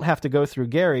 You won't have to go through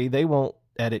Gary, they won't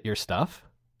edit your stuff.'"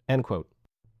 End quote.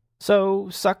 So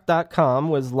Suck.com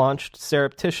was launched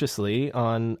surreptitiously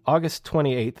on August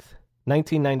 28th,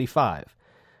 1995.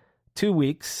 2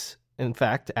 weeks in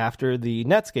fact, after the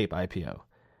Netscape IPO.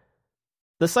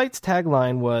 The site's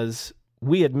tagline was,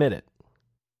 "We admit it."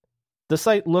 The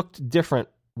site looked different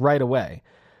right away.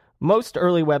 Most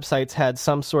early websites had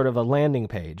some sort of a landing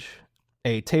page,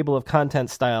 a table of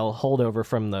contents style holdover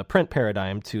from the print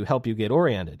paradigm to help you get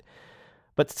oriented.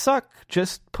 But Suck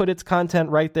just put its content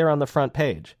right there on the front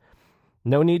page.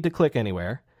 No need to click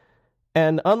anywhere.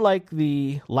 And unlike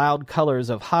the loud colors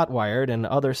of Hotwired and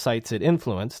other sites it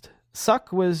influenced,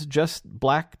 Suck was just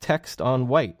black text on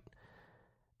white.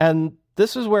 And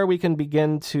this is where we can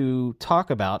begin to talk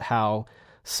about how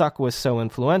Suck was so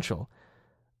influential.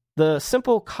 The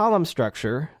simple column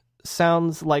structure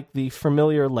sounds like the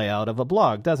familiar layout of a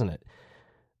blog, doesn't it?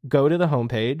 Go to the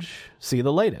homepage, see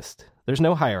the latest. There's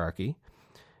no hierarchy.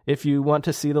 If you want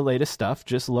to see the latest stuff,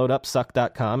 just load up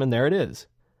suck.com and there it is.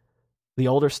 The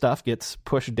older stuff gets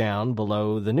pushed down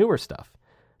below the newer stuff,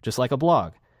 just like a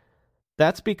blog.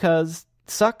 That's because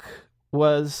Suck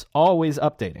was always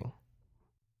updating.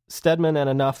 Stedman and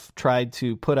Enough tried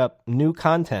to put up new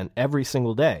content every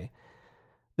single day.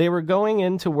 They were going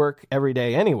into work every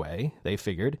day anyway, they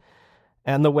figured,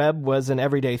 and the web was an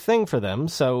everyday thing for them,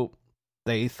 so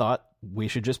they thought we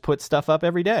should just put stuff up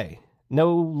every day.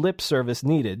 No lip service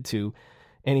needed to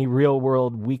any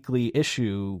real-world weekly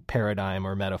issue paradigm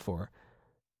or metaphor.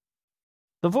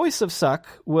 The voice of Suck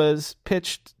was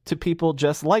pitched to people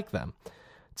just like them,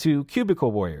 to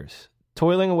cubicle warriors,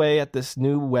 toiling away at this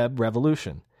new web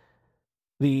revolution.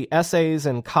 The essays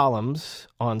and columns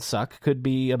on Suck could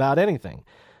be about anything.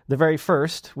 The very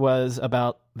first was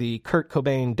about the Kurt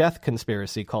Cobain death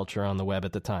conspiracy culture on the web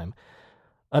at the time.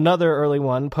 Another early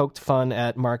one poked fun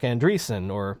at Mark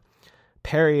Andreessen, or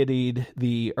parodied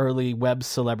the early web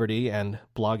celebrity and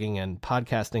blogging and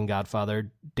podcasting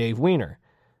godfather Dave Weiner.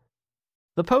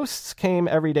 The posts came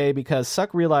every day because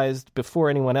Suck realized before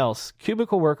anyone else,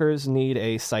 cubicle workers need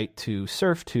a site to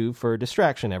surf to for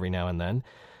distraction every now and then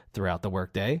throughout the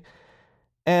workday.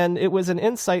 And it was an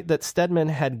insight that Stedman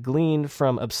had gleaned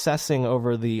from obsessing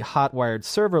over the Hotwired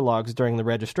server logs during the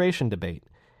registration debate.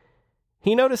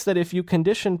 He noticed that if you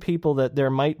conditioned people that there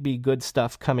might be good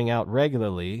stuff coming out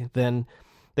regularly, then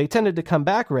they tended to come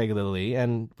back regularly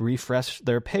and refresh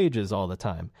their pages all the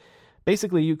time.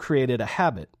 Basically, you created a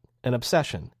habit, an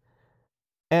obsession.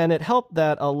 And it helped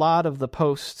that a lot of the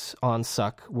posts on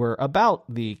Suck were about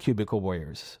the cubicle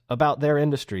warriors, about their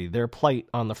industry, their plight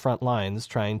on the front lines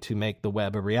trying to make the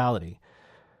web a reality.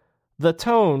 The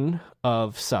tone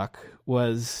of Suck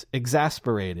was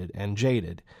exasperated and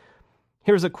jaded.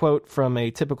 Here's a quote from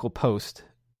a typical post.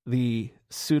 The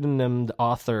pseudonymed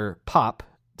author Pop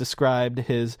described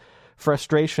his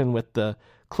frustration with the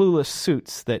clueless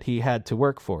suits that he had to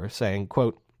work for, saying,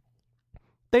 quote,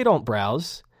 "They don't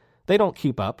browse. They don't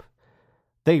keep up.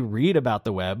 They read about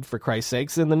the web, for Christ's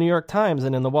sakes, in the New York Times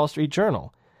and in the Wall Street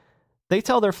Journal. They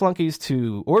tell their flunkies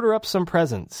to order up some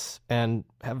presents and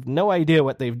have no idea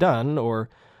what they've done or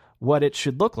what it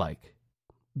should look like.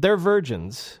 They're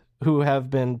virgins who have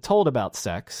been told about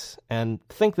sex and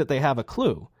think that they have a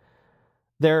clue.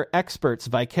 They're experts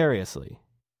vicariously."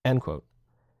 End quote.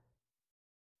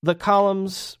 The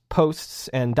columns, posts,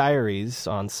 and diaries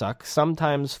on Suck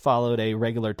sometimes followed a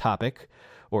regular topic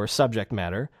or subject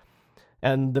matter,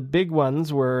 and the big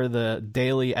ones were the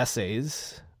daily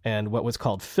essays and what was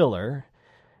called filler,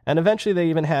 and eventually they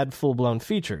even had full-blown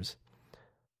features.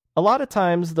 A lot of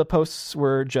times the posts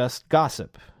were just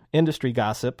gossip, industry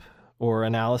gossip, or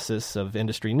analysis of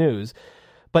industry news,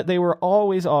 but they were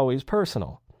always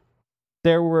personal.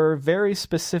 There were very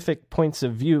specific points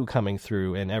of view coming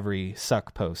through in every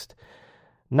Suck post,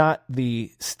 not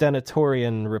the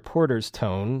stentorian reporter's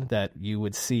tone that you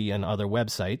would see in other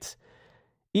websites.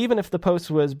 Even if the post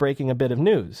was breaking a bit of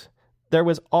news, there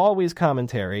was always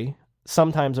commentary,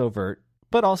 sometimes overt,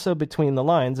 but also between the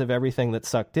lines of everything that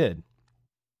Suck did.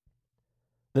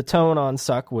 The tone on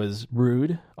Suck was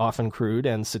rude, often crude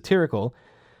and satirical,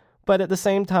 but at the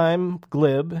same time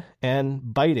glib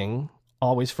and biting,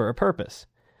 always for a purpose.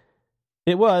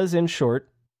 It was, in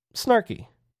short, snarky.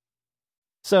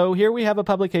 So here we have a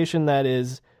publication that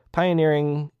is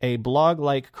pioneering a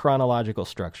blog-like chronological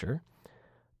structure,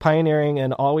 pioneering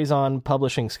an always-on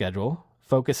publishing schedule,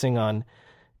 focusing on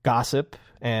gossip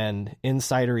and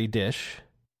insidery dish,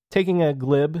 taking a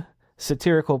glib,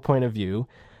 satirical point of view,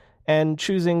 and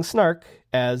choosing snark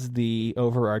as the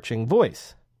overarching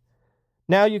voice.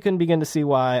 Now you can begin to see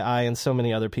why I and so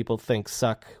many other people think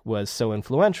Suck was so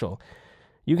influential.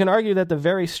 You can argue that the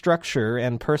very structure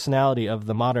and personality of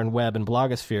the modern web and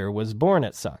blogosphere was born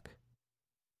at Suck.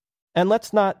 And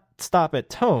let's not stop at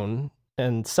tone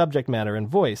and subject matter and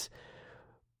voice.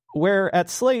 Where at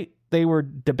Slate they were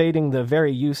debating the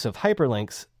very use of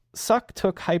hyperlinks, Suck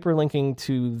took hyperlinking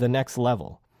to the next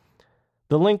level.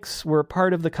 The links were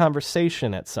part of the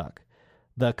conversation at Suck,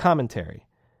 the commentary.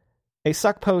 A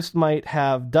Suck post might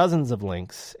have dozens of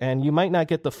links, and you might not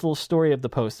get the full story of the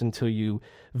post until you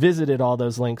visited all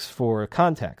those links for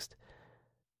context.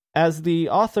 As the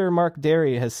author Mark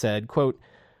Derry has said, quote,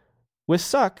 "With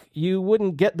Suck, you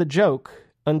wouldn't get the joke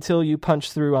until you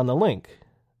punched through on the link.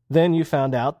 Then you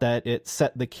found out that it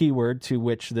set the keyword to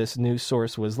which this news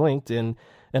source was linked in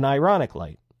an ironic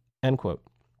light," end quote.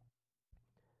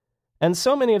 And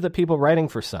so many of the people writing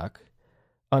for Suck,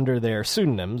 under their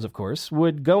pseudonyms, of course,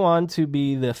 would go on to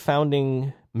be the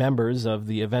founding members of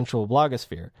the eventual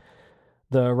blogosphere.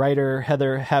 The writer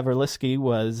Heather Havrilsky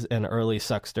was an early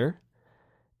Suckster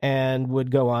and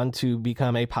would go on to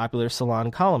become a popular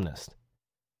Salon columnist.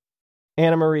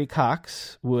 Anna Marie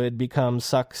Cox would become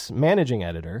Suck's managing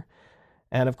editor,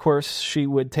 and of course she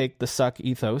would take the Suck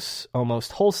ethos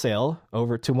almost wholesale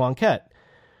over to Wonkette,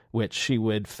 which she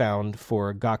would found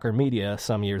for Gawker Media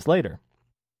some years later.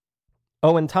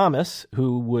 Owen Thomas,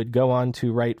 who would go on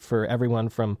to write for everyone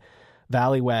from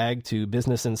Valleywag to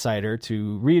Business Insider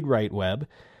to Read Write Web,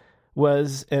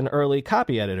 was an early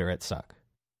copy editor at Suck.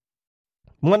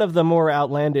 One of the more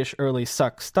outlandish early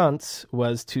Suck stunts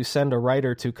was to send a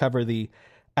writer to cover the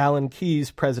Alan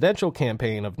Keyes presidential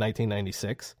campaign of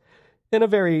 1996 in a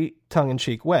very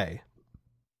tongue-in-cheek way.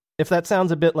 If that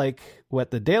sounds a bit like what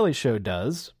The Daily Show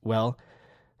does, well,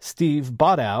 Steve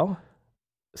Bodow,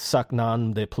 Suck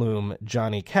nom de plume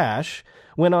Johnny Cash,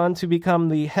 went on to become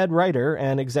the head writer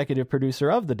and executive producer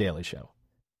of The Daily Show.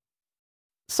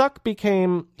 Suck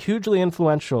became hugely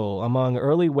influential among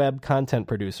early web content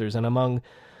producers and among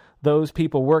those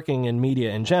people working in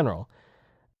media in general.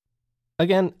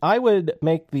 Again, I would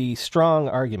make the strong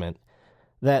argument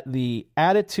that the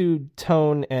attitude,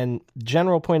 tone, and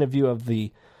general point of view of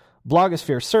the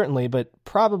blogosphere certainly, but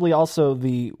probably also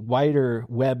the wider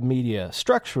web media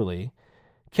structurally,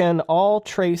 can all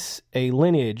trace a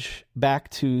lineage back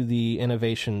to the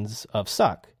innovations of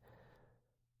Suck.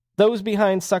 Those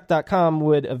behind Suck.com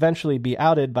would eventually be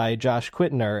outed by Josh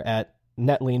Quittner at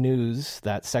Netley News,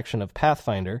 that section of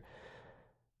Pathfinder.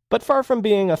 But far from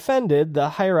being offended, the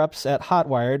higher-ups at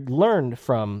Hotwired learned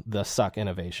from the Suck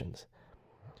innovations.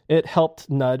 It helped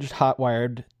nudge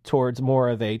Hotwired towards more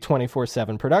of a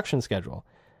 24/7 production schedule.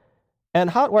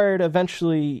 And Hotwired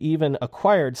eventually even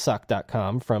acquired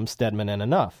Suck.com from Stedman and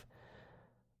Enough.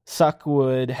 Suck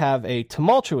would have a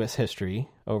tumultuous history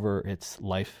over its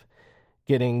life,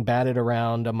 getting batted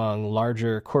around among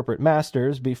larger corporate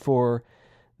masters before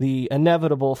the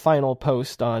inevitable final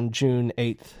post on June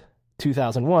 8th,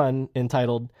 2001,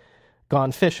 entitled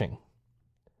Gone Fishing.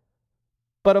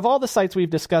 But of all the sites we've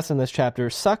discussed in this chapter,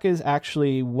 Suck is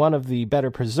actually one of the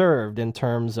better preserved in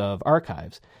terms of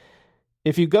archives.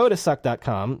 If you go to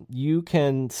Suck.com, you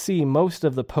can see most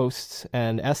of the posts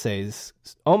and essays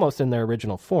almost in their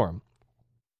original form.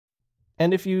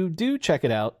 And if you do check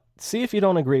it out, see if you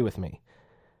don't agree with me.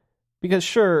 Because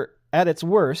sure, at its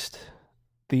worst,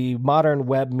 the modern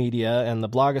web media and the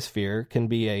blogosphere can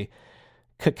be a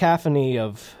cacophony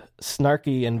of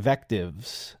snarky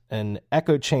invectives, an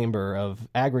echo chamber of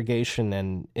aggregation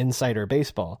and insider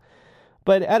baseball.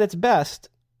 But at its best,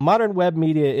 modern web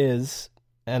media is,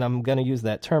 and I'm going to use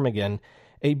that term again,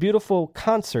 a beautiful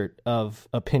concert of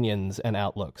opinions and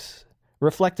outlooks,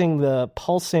 reflecting the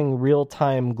pulsing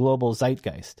real-time global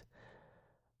zeitgeist.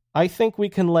 I think we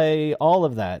can lay all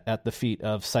of that at the feet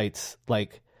of sites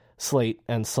like Slate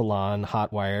and Salon,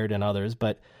 Hotwired, and others,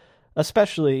 but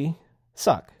especially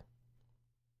Suck.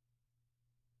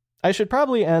 I should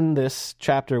probably end this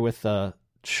chapter with a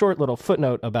short little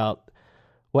footnote about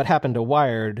what happened to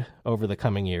Wired over the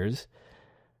coming years.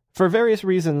 For various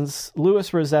reasons, Louis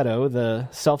Rossetto, the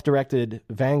self-directed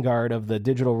vanguard of the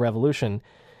digital revolution,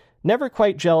 never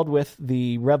quite gelled with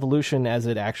the revolution as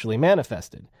it actually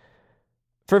manifested.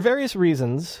 For various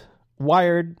reasons,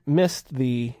 Wired missed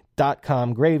the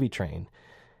 .com gravy train.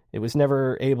 It was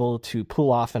never able to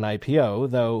pull off an IPO,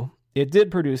 though it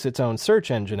did produce its own search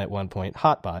engine at one point,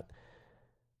 Hotbot.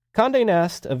 Condé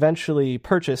Nast eventually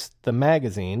purchased the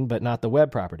magazine, but not the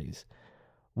web properties.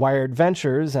 Wired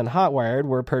Ventures and Hotwired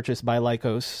were purchased by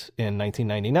Lycos in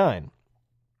 1999.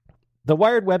 The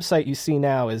Wired website you see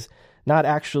now is not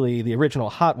actually the original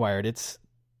Hotwired. It's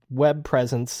web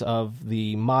presence of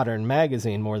the modern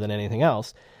magazine more than anything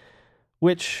else,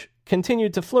 which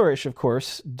continued to flourish, of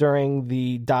course, during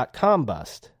the .com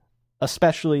bust,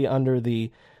 especially under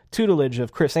the tutelage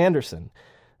of Chris Anderson,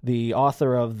 the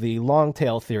author of the long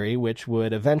tail theory, which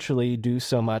would eventually do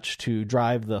so much to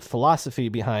drive the philosophy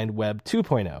behind Web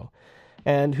 2.0,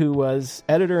 and who was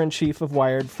editor-in-chief of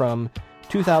Wired from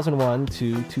 2001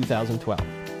 to 2012.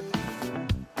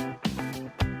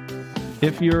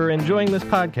 If you're enjoying this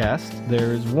podcast,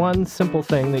 there's one simple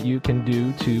thing that you can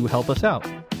do to help us out.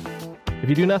 If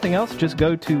you do nothing else, just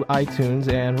go to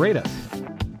iTunes and rate us.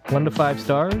 1 to 5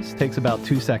 stars takes about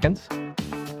 2 seconds.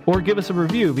 Or give us a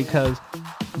review, because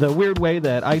the weird way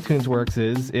that iTunes works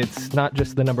is it's not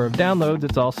just the number of downloads,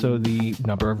 it's also the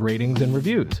number of ratings and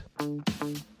reviews.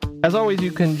 As always,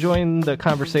 you can join the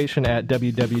conversation at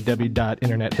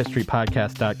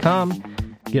www.internethistorypodcast.com.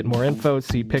 Get more info,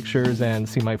 see pictures, and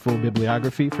see my full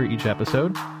bibliography for each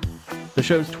episode. The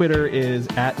show's Twitter is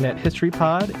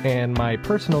 @NetHistoryPod, and my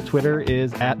personal Twitter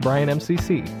is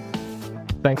 @BrianMCC.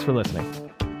 Thanks for listening.